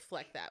meant to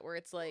reflect that, where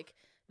it's like,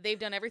 they've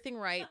done everything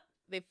right.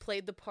 They've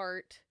played the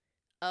part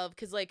of,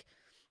 because, like,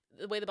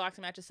 the way the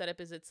boxing match is set up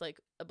is it's like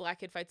a black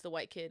kid fights the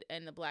white kid,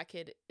 and the black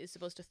kid is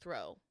supposed to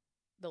throw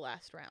the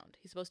last round.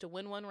 He's supposed to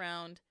win one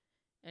round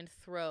and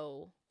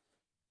throw.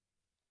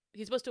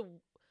 He's supposed to,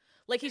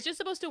 like, he's just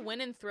supposed to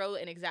win and throw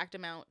an exact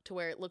amount to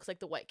where it looks like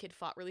the white kid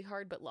fought really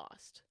hard but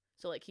lost.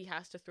 So, like, he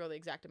has to throw the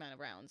exact amount of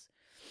rounds.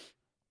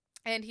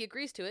 And he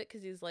agrees to it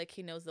because he's like,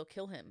 he knows they'll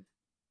kill him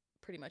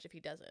pretty much if he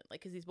doesn't.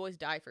 Like, because these boys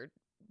die for,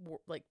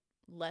 like,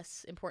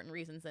 less important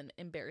reasons than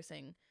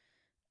embarrassing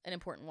an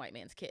important white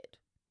man's kid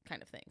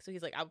kind of thing. So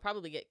he's like, I'll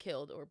probably get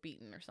killed or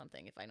beaten or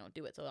something if I don't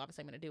do it. So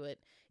obviously I'm going to do it.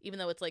 Even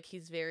though it's like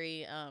he's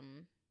very,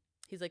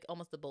 he's like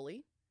almost the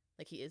bully.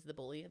 Like, he is the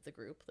bully of the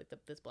group, like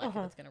this black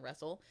kid that's going to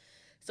wrestle.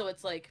 So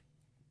it's like,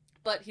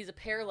 but he's a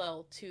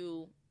parallel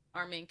to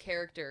our main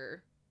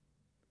character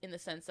in the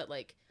sense that,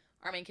 like,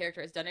 our main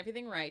character has done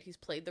everything right. He's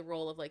played the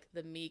role of, like,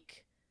 the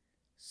meek,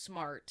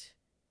 smart,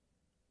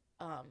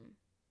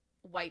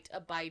 white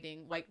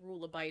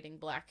rule abiding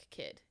black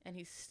kid. And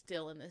he's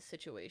still in this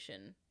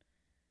situation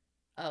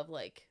of,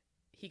 like,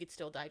 he could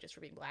still die just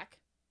for being black.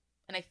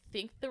 And I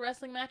think the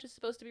wrestling match is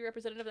supposed to be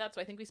representative of that.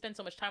 So I think we spend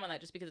so much time on that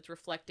just because it's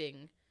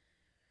reflecting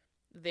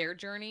their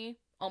journey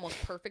almost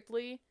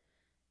perfectly.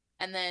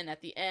 And then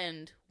at the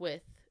end,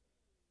 with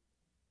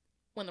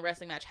when the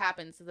wrestling match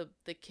happens, the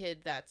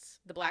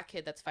black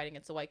kid that's fighting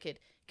against the white kid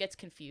gets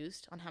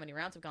confused on how many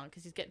rounds have gone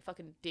because he's getting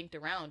fucking dinked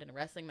around in a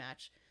wrestling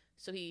match.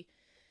 So he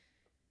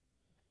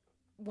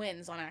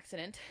wins on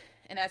accident,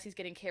 and as he's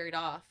getting carried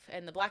off,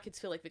 and the black kids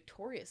feel like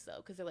victorious though,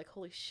 because they're like,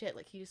 holy shit,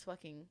 like, he just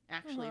fucking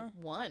actually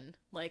won.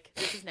 Like,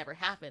 this has never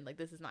happened. Like,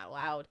 this is not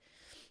allowed.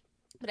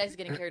 But as he's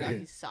getting carried off,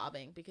 he's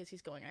sobbing because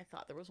he's going, I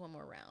thought there was one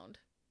more round.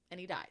 And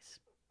he dies.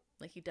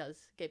 Like, he does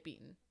get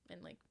beaten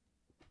and, like,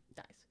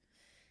 dies.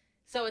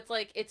 So it's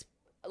like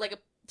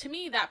to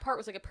me, that part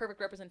was like a perfect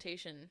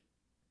representation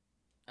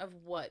of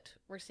what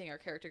we're seeing our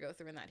character go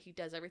through, in that he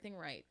does everything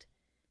right,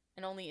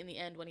 and only in the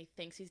end, when he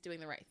thinks he's doing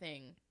the right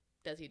thing,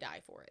 does he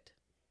die for it.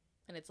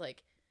 And it's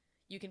like,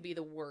 you can be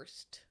the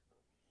worst,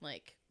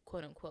 like,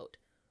 quote unquote,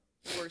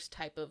 worst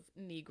type of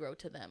Negro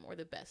to them, or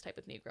the best type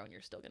of Negro, and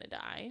you're still gonna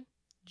die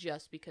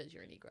just because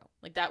you're a Negro.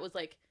 Like, that was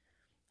like,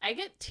 I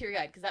get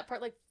teary-eyed because that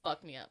part like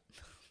fucked me up.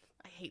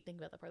 I hate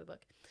thinking about that part of the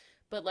book,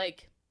 but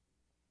like,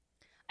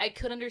 I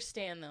could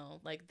understand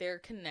though, like, their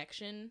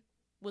connection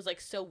was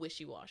like so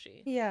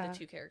wishy-washy. Yeah. The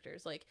two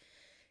characters, like,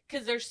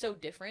 because they're so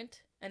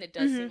different, and it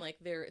does seem like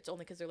it's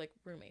only because they're like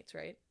roommates,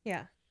 right?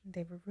 Yeah.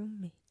 They were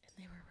roommates.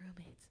 And they were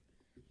roommates.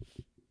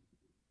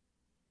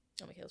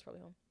 Oh, Michaela's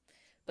probably home.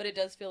 But it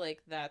does feel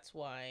like that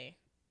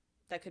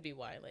could be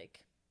why, like,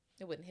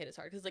 it wouldn't hit as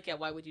hard. Because, like, yeah,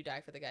 why would you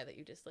die for the guy that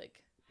you just,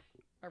 like,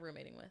 are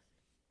roommating with?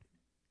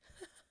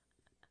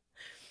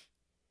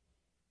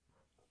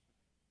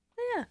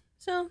 Yeah.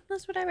 So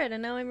that's what I read.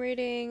 And now I'm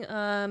reading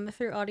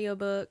through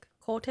audiobook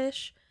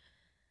Cultish,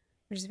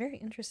 which is very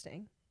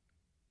interesting.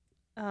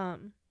 I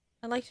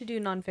like to do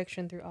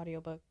nonfiction through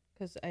audiobook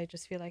because I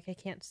just feel like I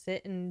can't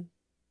sit and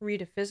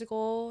read a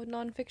physical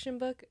nonfiction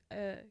book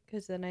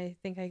because then I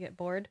think I get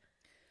bored.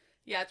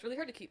 Yeah, it's really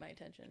hard to keep my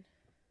attention.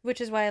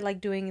 Which is why I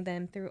like doing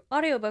them through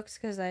audiobooks,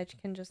 because I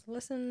can just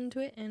listen to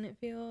it and it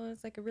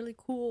feels like a really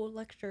cool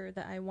lecture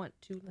that I want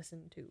to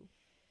listen to.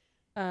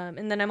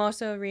 And then I'm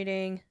also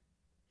reading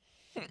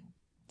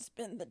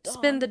Spin the Dawn.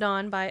 Spin the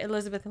Dawn by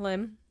Elizabeth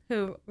Lim,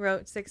 who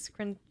wrote Six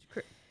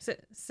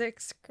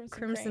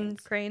Crimson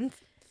Cranes.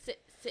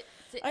 Sit,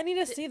 I need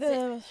to see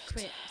the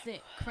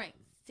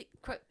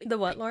The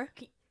what, Laura?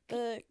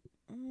 the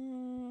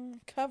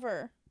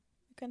cover.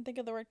 I couldn't think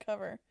of the word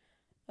cover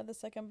of the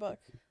second book.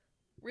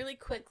 Really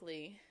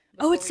quickly.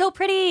 Oh, it's so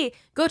pretty.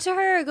 Go to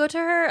her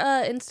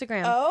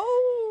Instagram.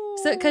 Oh.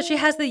 So, because she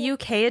has the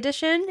UK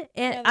edition,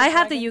 and Yeah, the I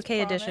have the Dragon's UK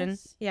edition.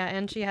 Promise. Yeah,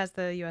 and she has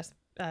the US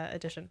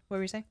edition. What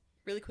were you saying?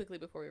 Really quickly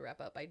before we wrap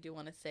up, I do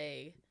want to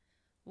say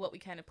what we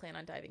kind of plan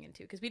on diving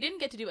into, because we didn't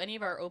get to do any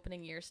of our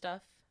opening year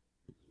stuff.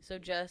 So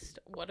just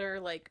what are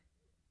like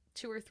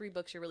 2 or 3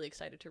 books you're really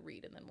excited to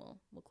read, and then we'll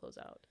close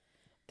out.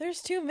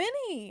 There's too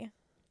many.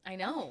 I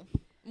know.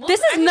 Well,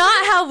 This is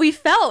not how we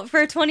felt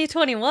for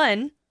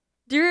 2021.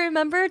 Do you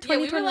remember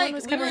 2021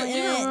 was kind of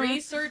we were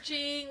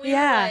researching. We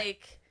Yeah. were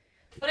like,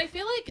 but I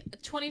feel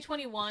like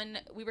 2021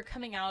 we were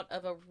coming out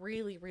of a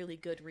really, really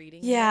good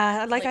reading.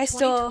 Yeah, like I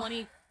still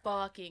 2020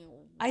 fucking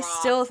I rocked.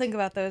 still think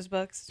about those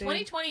books, dude.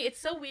 2020, it's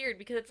so weird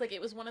because it's like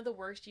it was one of the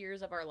worst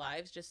years of our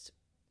lives just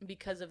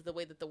because of the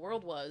way that the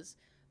world was,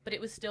 but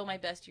it was still my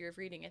best year of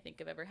reading I think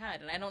I've ever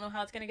had, and I don't know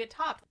how it's going to get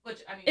topped,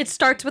 which I mean It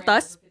starts with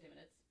us.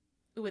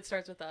 Ooh, it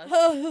starts with us.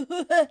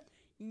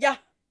 Yeah.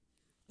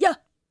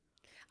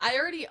 I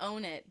already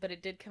own it, but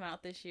it did come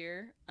out this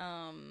year.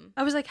 I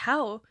was like,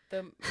 how?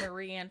 The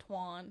Marie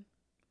Antoine.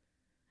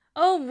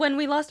 Oh, when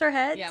we lost our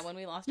heads? Yeah, when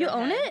we lost You our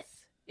own heads.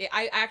 Yeah,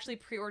 I actually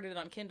pre-ordered it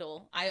on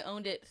Kindle. I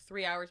owned it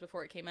 3 hours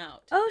before it came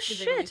out. Oh, 'cause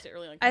shit. They released it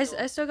early on I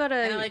Kindle. still gotta...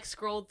 And I like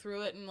scrolled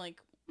through it and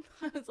like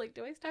I was like,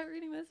 do I start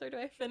reading this or do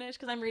I finish?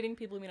 Because I'm reading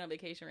People Who Meet on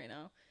Vacation right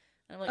now.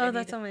 And I'm like, I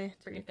that's need on my...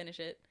 to freaking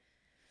finish it.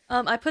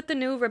 I put the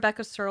new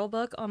Rebecca Searle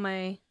book on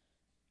my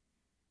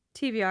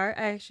TBR.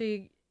 I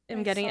actually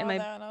am getting it in my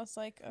that and I was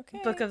like, okay.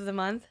 book of the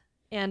month,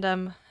 and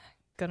I'm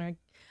gonna...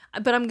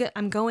 But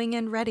I'm going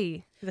in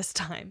ready this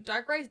time.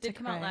 Dark Rise did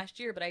come out cry. last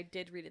year, but I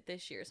did read it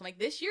this year. So I'm like,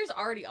 this year's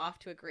already off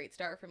to a great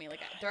start for me.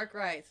 Like Dark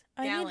Rise.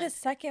 I need the Gallant.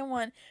 second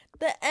one.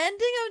 The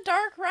ending of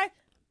Dark Rise.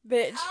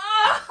 Bitch.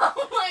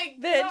 Oh my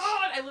Bitch.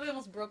 god! I literally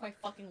almost broke my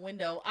fucking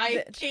window. I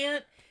Bitch.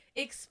 can't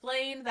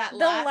explain that The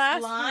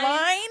last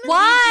line?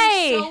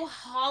 Why? It's so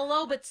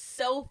hollow, but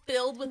so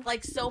filled with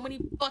like so many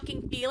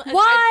fucking feelings.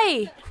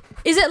 Why?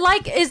 Is it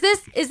like... Is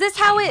this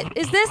how it...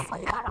 Is this...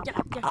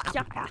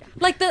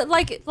 Like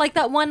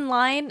that one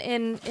line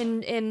in...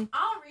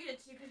 I'll read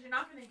it to you because you're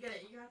not going to get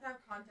it. You have to have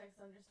context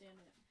to understand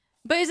it.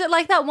 But is it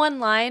like that one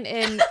line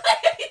in... I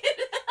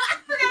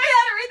forgot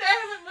how to read that. I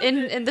haven't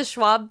looked in the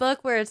Schwab book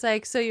where it's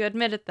like, so you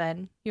admit it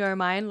then, you are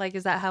mine? Like,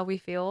 is that how we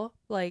feel?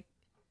 Like,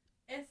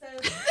 It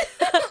says,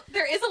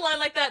 There is a line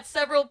like that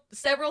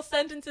several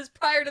sentences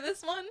prior to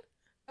this one.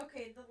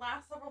 okay, the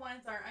last several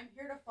lines are, I'm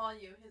here to follow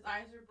you. His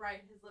eyes are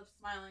bright, his lips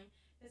smiling,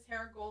 his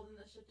hair gold in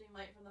the shifting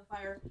light from the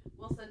fire.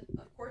 Wilson,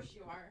 of course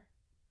you are.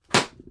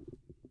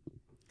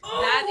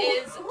 That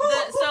is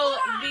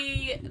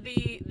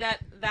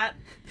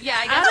yeah,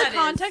 I guess Out of that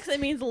context, it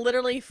means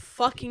literally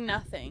fucking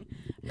nothing.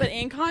 But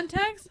in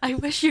context, I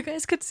wish you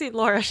guys could see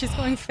Laura. She's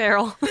going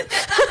feral.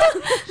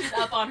 She's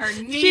up on her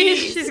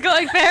knees. she's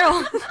going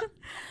feral.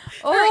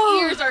 Her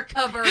ears are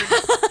covered.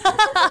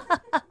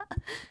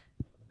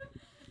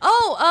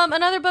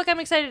 Another book I'm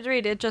excited to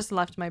read. It just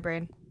left my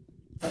brain.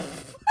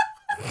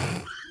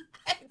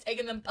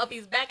 Taking them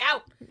puppies back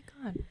out.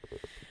 God.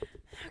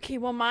 okay,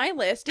 well, my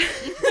list.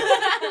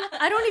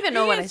 I don't even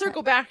know what I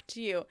circle back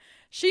to you.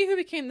 She Who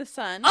Became the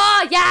Sun.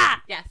 Oh, yeah!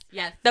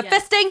 Yes. The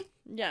fisting?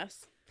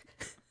 Yes.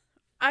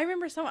 I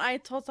remember I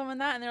told someone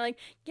that, and they're like,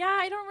 yeah,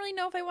 I don't really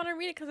know if I want to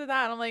read it because of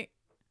that. And I'm like,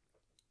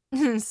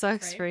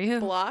 Sucks Right? for you.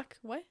 Block.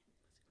 What?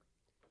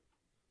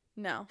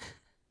 No.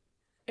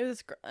 It was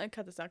this girl. I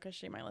cut this out because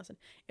she might listen.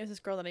 It was this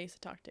girl that I used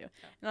to talk to. And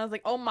I was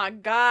like, oh my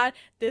God,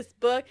 this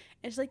book.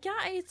 And she's like, yeah,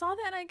 I saw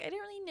that. And I didn't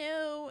really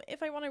know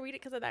if I want to read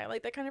it because of that.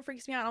 Like, that kind of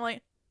freaks me out. And I'm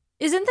like,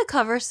 Isn't the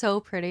cover so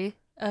pretty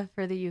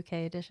for the UK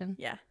edition?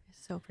 yeah.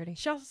 It's so pretty.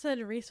 She also said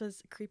Reese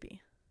was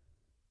creepy.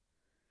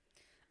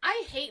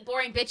 I hate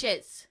boring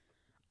bitches.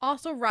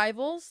 Also,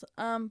 Rivals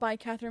by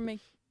Catherine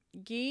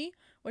McGee,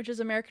 which is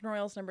American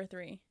Royals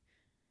 #3.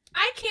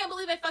 I can't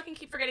believe I fucking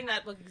keep forgetting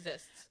that book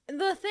exists.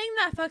 The thing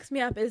that fucks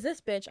me up is this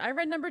bitch. I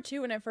read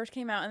 #2 when it first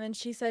came out, and then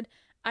she said,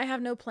 I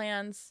have no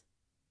plans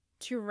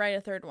to write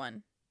a third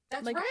one.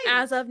 That's Like, right.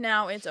 as of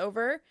now, it's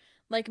over.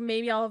 Like,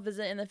 maybe I'll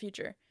visit in the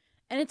future.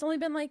 And it's only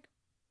been, like,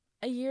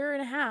 a year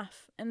and a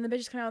half. And the bitch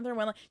is coming out there and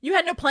went like, you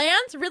had no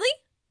plans? Really?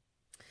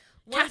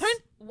 Catherine?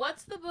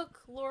 What's the book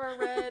Laura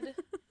read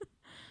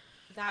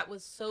that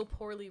was so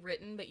poorly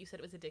written, but you said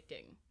it was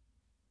addicting?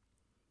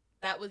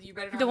 That was, you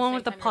read it around The one same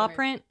with the time you paw were-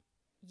 print?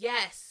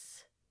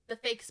 Yes. The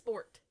Fake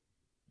Sport.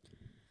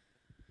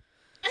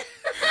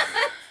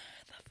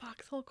 The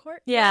Foxhole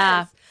Court? Yeah.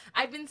 Yes.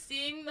 I've been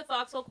seeing the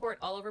Foxhole Court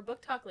all over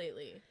Book Talk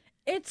lately.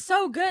 It's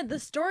so good. The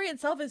story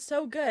itself is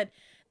so good.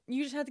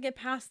 You just have to get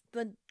past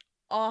the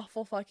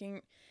awful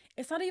fucking...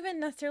 It's not even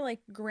necessarily,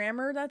 like,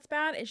 grammar that's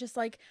bad. It's just,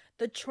 like,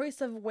 the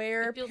choice of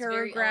where It feels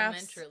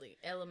paragraphs... very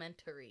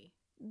elementary.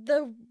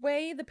 The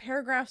way the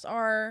paragraphs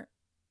are...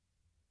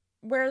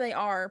 Where they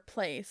are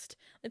placed.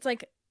 It's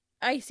like,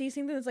 I see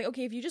something that's like,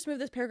 okay, if you just move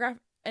this paragraph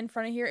in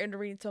front of here, it'll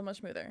read so much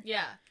smoother.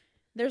 Yeah.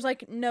 There's,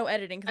 like, no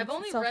editing because I've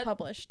only it's read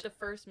self-published. the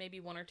first maybe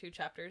 1 or 2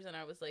 chapters, and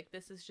I was like,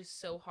 this is just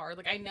so hard.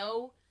 Like, I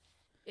know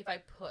if I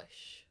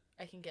push,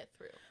 I can get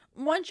through.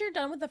 Once you're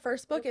done with the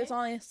first book, Okay. it's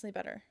honestly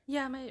better.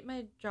 Yeah,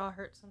 my jaw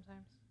hurts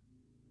sometimes.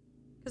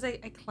 Because I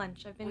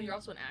clench. Well, you're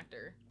also an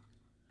actor.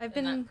 I've And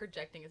been that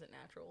projecting isn't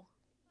natural.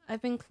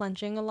 I've been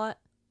clenching a lot.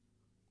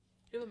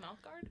 Do you have a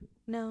mouth guard?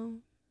 No.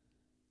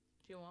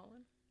 Do you want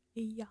one?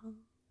 Yeah.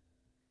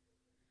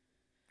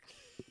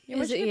 Yeah,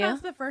 once Is you it get yeah?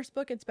 past the first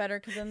book, it's better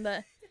because then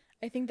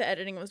I think the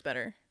editing was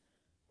better.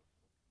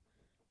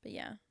 But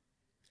yeah,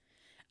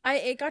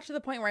 it got to the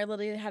point where I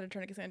literally had to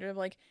turn to Cassandra,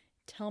 like,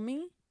 tell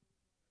me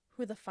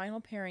who the final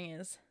pairing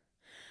is,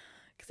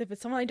 because if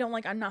it's someone I don't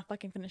like, I'm not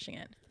fucking finishing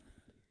it.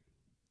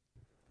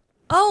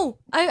 Oh,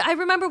 I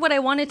remember what I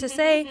wanted to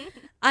say.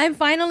 I'm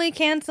finally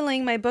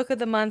canceling my Book of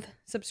the Month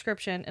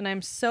subscription, and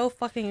I'm so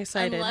fucking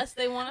excited. Unless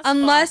they want to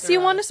Unless you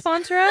want to us.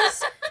 sponsor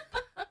us.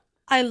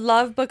 I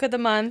love Book of the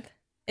Month.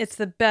 It's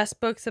the best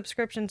book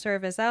subscription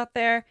service out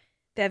there.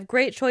 They have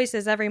great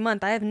choices every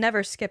month. I have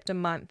never skipped a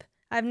month.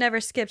 I've never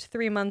skipped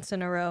 3 months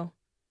in a row.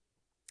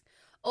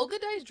 Olga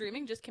Dies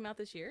Dreaming just came out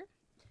this year.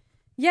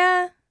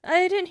 Yeah,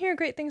 I didn't hear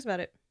great things about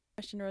it.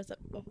 Question was,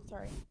 oh,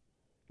 sorry.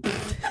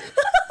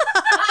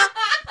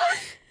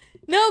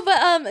 No,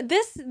 but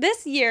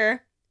this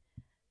year,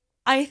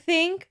 I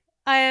think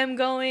I am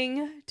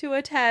going to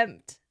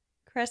attempt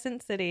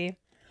Crescent City.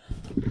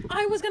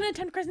 I was gonna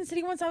attempt Crescent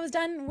City once I was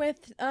done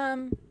with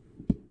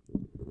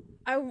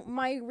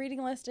my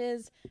reading list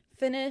is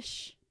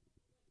finish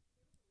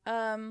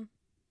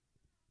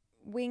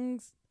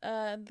Wings,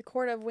 The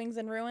Court of Wings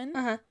and Ruin.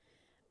 Uh-huh.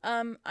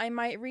 I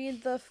might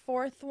read the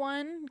 4th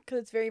one because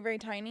it's very, very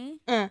tiny.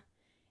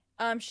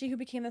 She Who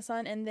Became the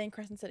Sun, and then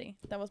Crescent City.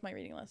 That was my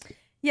reading list.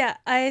 Yeah,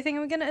 I think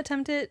I'm going to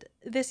attempt it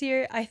this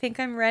year. I think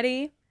I'm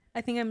ready.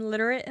 I think I'm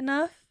literate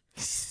enough.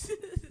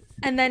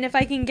 And then if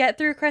I can get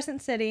through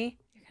Crescent City.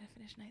 You're gonna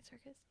finish Night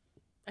Circus?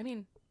 I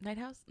mean, Night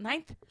House?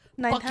 Ninth?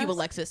 Ninth Fuck you, House.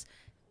 Alexis.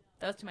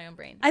 That was to my own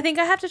brain. I think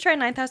I have to try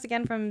Ninth House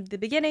again from the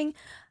beginning.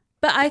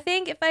 But I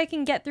think if I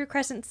can get through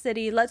Crescent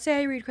City, let's say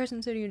I read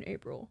Crescent City in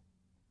April,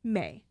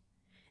 May.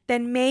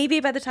 Then maybe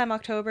by the time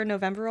October,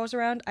 November rolls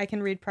around, I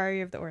can read Priory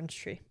of the Orange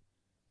Tree.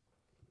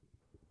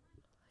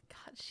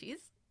 God, she's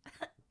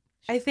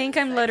I think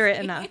kinda I'm literate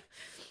sexy. enough.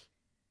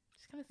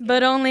 She's kinda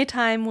But only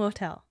time will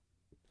tell.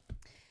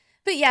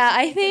 But yeah,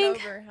 I Thinking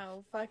think over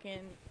how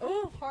fucking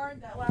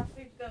hard that last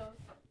page goes.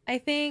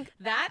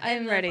 that I'm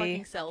and the ready.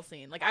 fucking cell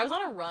scene. Like, I was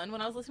on a run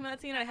when I was listening to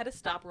that scene, and I had to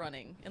stop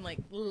running and, like,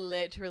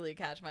 literally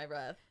catch my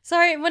breath.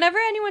 Sorry, whenever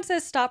anyone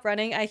says stop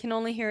running, I can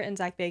only hear it in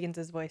Zach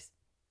Bagans' voice.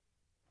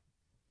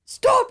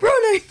 Stop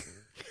running!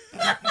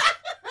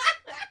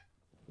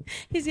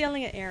 He's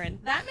yelling at Aaron.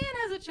 That man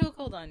has a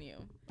chokehold on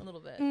you a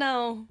little bit.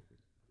 No,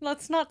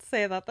 let's not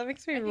say that. That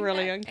makes me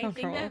really I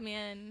uncomfortable. think that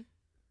man.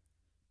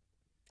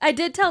 I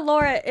did tell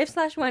Laura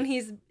when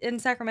he's in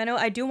Sacramento,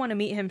 I do want to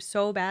meet him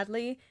so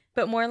badly,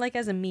 but more like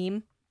as a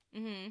meme.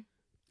 Mm-hmm.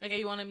 Like,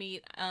 you want to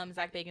meet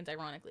Zach Bagans,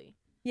 ironically.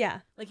 Yeah.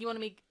 Like, you want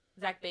to meet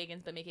Zach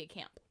Bagans, but make it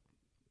camp.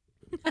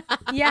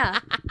 Yeah.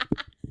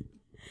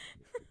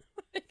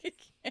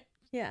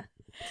 Yeah.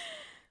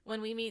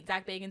 When we meet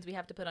Zach Bagans, we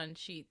have to put on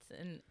sheets,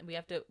 and we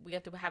have to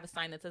have a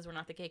sign that says we're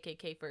not the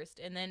KKK first,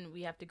 and then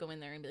we have to go in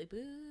there and be like,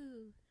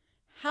 boo.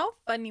 How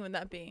funny would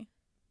that be?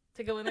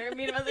 To go in there and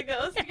meet him as a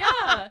ghost?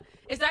 Yeah.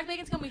 If Zach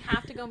Bagans come, we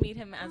have to go meet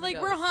him as a Like,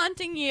 ghost. we're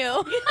haunting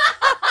you.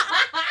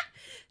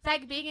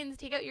 Zach Bagans,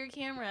 take out your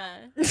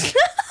camera.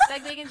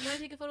 Like, Megan, do you want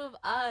to take a photo of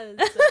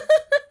us?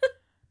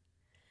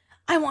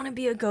 I want to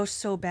be a ghost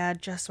so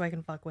bad just so I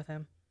can fuck with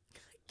him.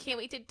 Can't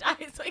wait to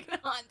die so I can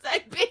haunt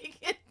Zach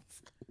Bagans.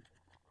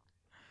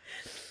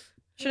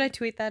 Should I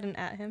tweet that and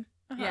at him?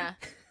 Yeah.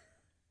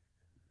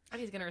 And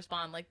he's going to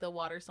respond like the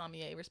water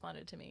sommelier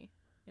responded to me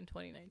in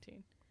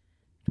 2019.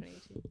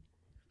 2018.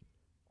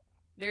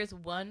 There's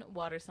one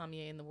water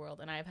sommelier in the world,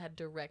 and I've had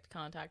direct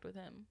contact with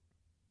him.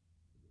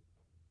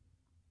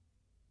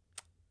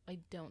 I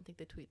don't think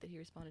the tweet that he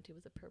responded to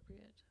was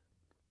appropriate.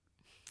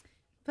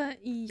 But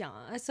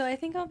yeah, so I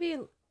think I'll be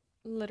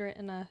literate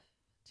enough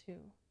to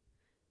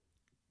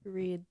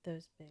read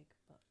those big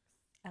books.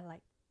 I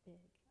like big.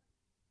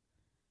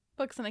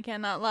 Books and I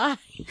cannot lie.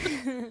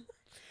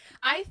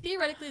 I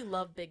theoretically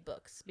love big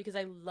books because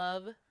I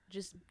love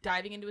just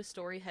diving into a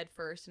story head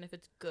first, and if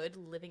it's good,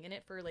 living in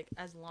it for like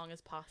as long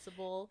as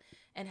possible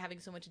and having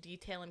so much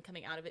detail and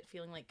coming out of it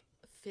feeling like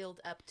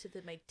filled up to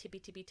my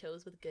tippy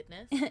toes with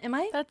goodness. Am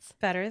I That's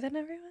better than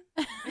everyone?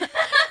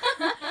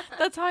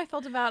 that's how I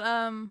felt about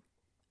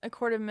A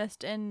Court of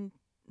Mist and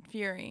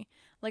Fury.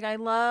 Like I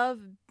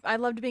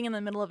loved being in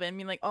the middle of it and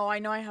being like, oh, I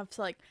know I have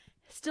to like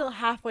still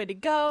halfway to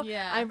go.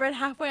 Yeah. I read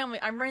halfway. I'm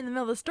right in the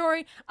middle of the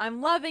story.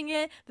 I'm loving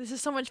it. This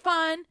is so much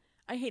fun.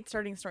 I hate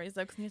starting stories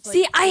though. 'Cause you have to, like,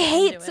 See, I get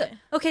hate. into it.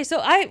 Okay, so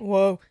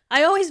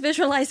I always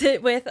visualize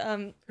it with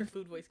Her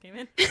food voice came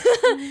in.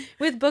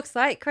 with books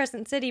like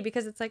Crescent City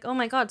because it's like, oh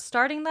my god,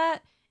 starting that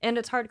and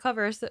it's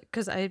hardcover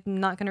because I'm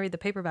not gonna read the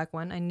paperback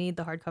one. I need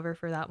the hardcover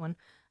for that one,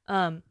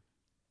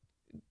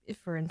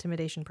 for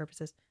intimidation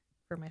purposes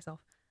for myself.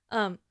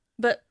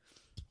 But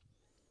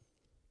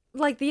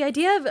like the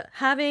idea of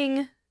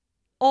having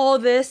all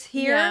this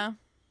here Yeah.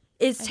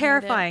 is I hate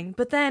terrifying,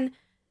 but then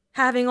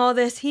having all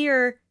this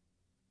here,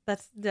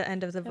 that's the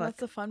end of the Yeah, book. that's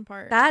the fun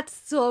part. That's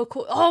so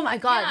cool. Oh my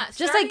god. Yeah, Just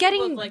starting like a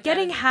getting book like that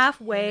getting is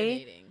halfway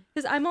intimidating.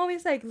 because I'm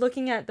always like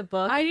looking at the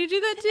book. I do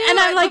that too. And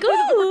I'm I like, look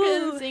through the book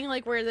ooh. and seeing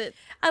like where the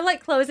I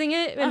like closing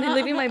it and Uh-huh,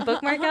 leaving my uh-huh,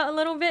 bookmark uh-huh. out a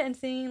little bit and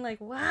seeing like,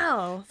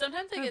 wow.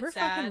 Sometimes I get we're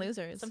sad. fucking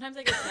losers. Sometimes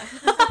I get sad.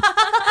 we're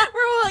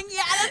all like,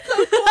 yeah, that's so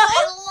cool.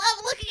 I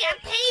love looking at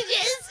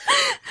pages.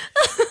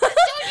 Don't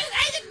you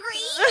guys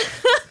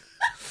agree?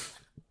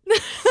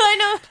 I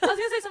know. I was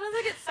gonna say sometimes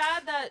I get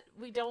sad that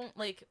we don't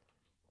like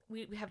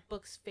we have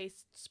books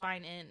face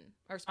spine in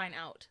or spine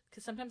out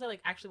because sometimes I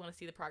like actually want to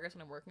see the progress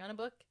when I'm working on a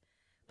book,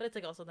 but it's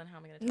like also then how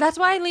am I gonna? talk That's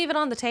why I about it? leave it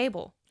on the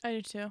table. I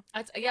do too.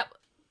 Yeah.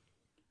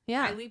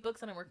 Yeah. I leave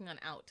books that I'm working on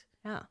out.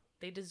 Yeah.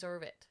 They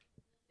deserve it.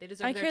 They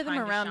deserve. I their carry them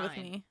time to around with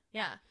shine. me.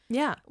 Yeah.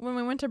 Yeah. When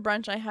we went to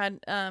brunch, I had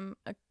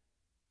A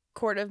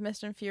Court of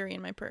Mist and Fury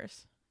in my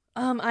purse.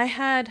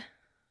 I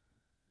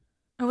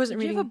wasn't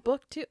Did you reading. have a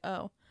book too?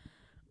 Oh.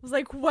 I was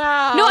like,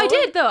 wow. No, I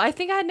did though. I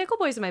think I had Nickel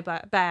Boys in my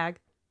bag.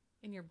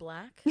 In your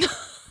black.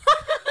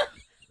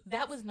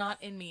 That was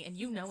not in me, and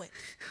you know it.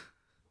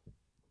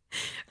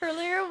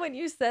 Earlier when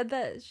you said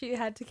that she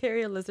had to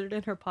carry a lizard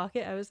in her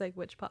pocket, I was like,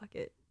 which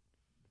pocket?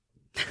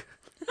 Put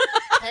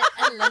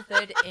a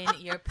lizard in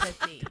your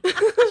pussy.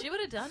 She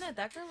would have done it.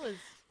 That girl was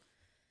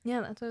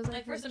Yeah, that's what I was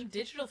like for some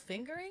digital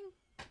fingering.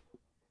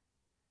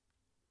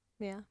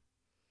 Yeah.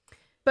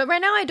 But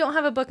right now I don't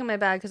have a book in my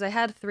bag because I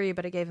had 3,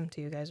 but I gave them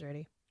to you guys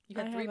already. You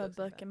I got 3 have a books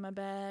book in my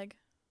bag.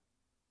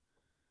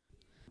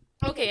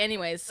 Okay,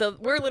 anyways, so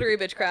we're Literary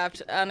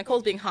Bitchcraft.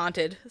 Nicole's being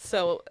haunted,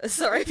 so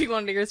sorry if you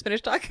wanted to hear us finish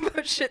talking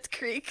about Schitt's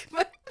Creek,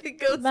 but the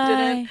ghost Bye.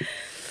 didn't.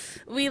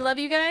 We love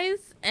you guys,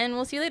 and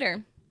we'll see you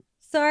later.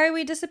 Sorry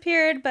we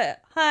disappeared,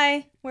 but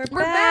hi, we're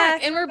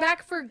back, and we're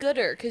back for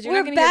gooder, because you're we're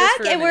not going to hear back,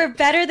 this for a and we're minute.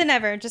 better than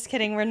ever. Just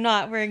kidding, we're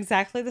not. We're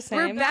exactly the same.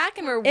 We're back,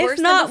 and we're if worse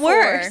not than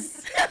before.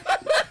 worse.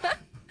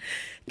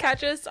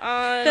 Catch us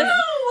on...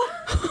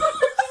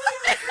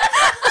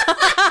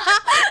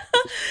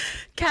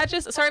 Catch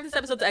us. Sorry if this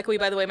episode's echoey.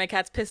 By the way, my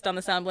cat's pissed on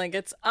the sound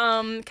blankets.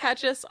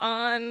 Catch us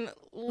on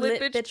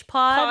Lit Bitch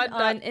Pod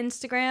on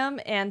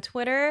Instagram and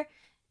Twitter.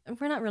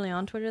 We're not really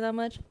on Twitter that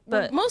much,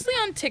 but mostly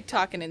on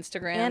TikTok and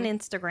Instagram. and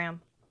Instagram.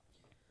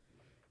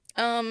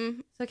 So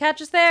So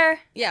catch us there.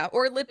 yeah,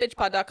 or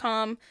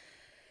litbitchpod.com.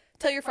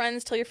 Tell your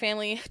friends. Tell your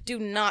family. Do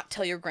not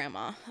tell your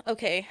grandma.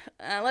 Okay.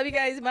 Love you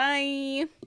guys. Bye.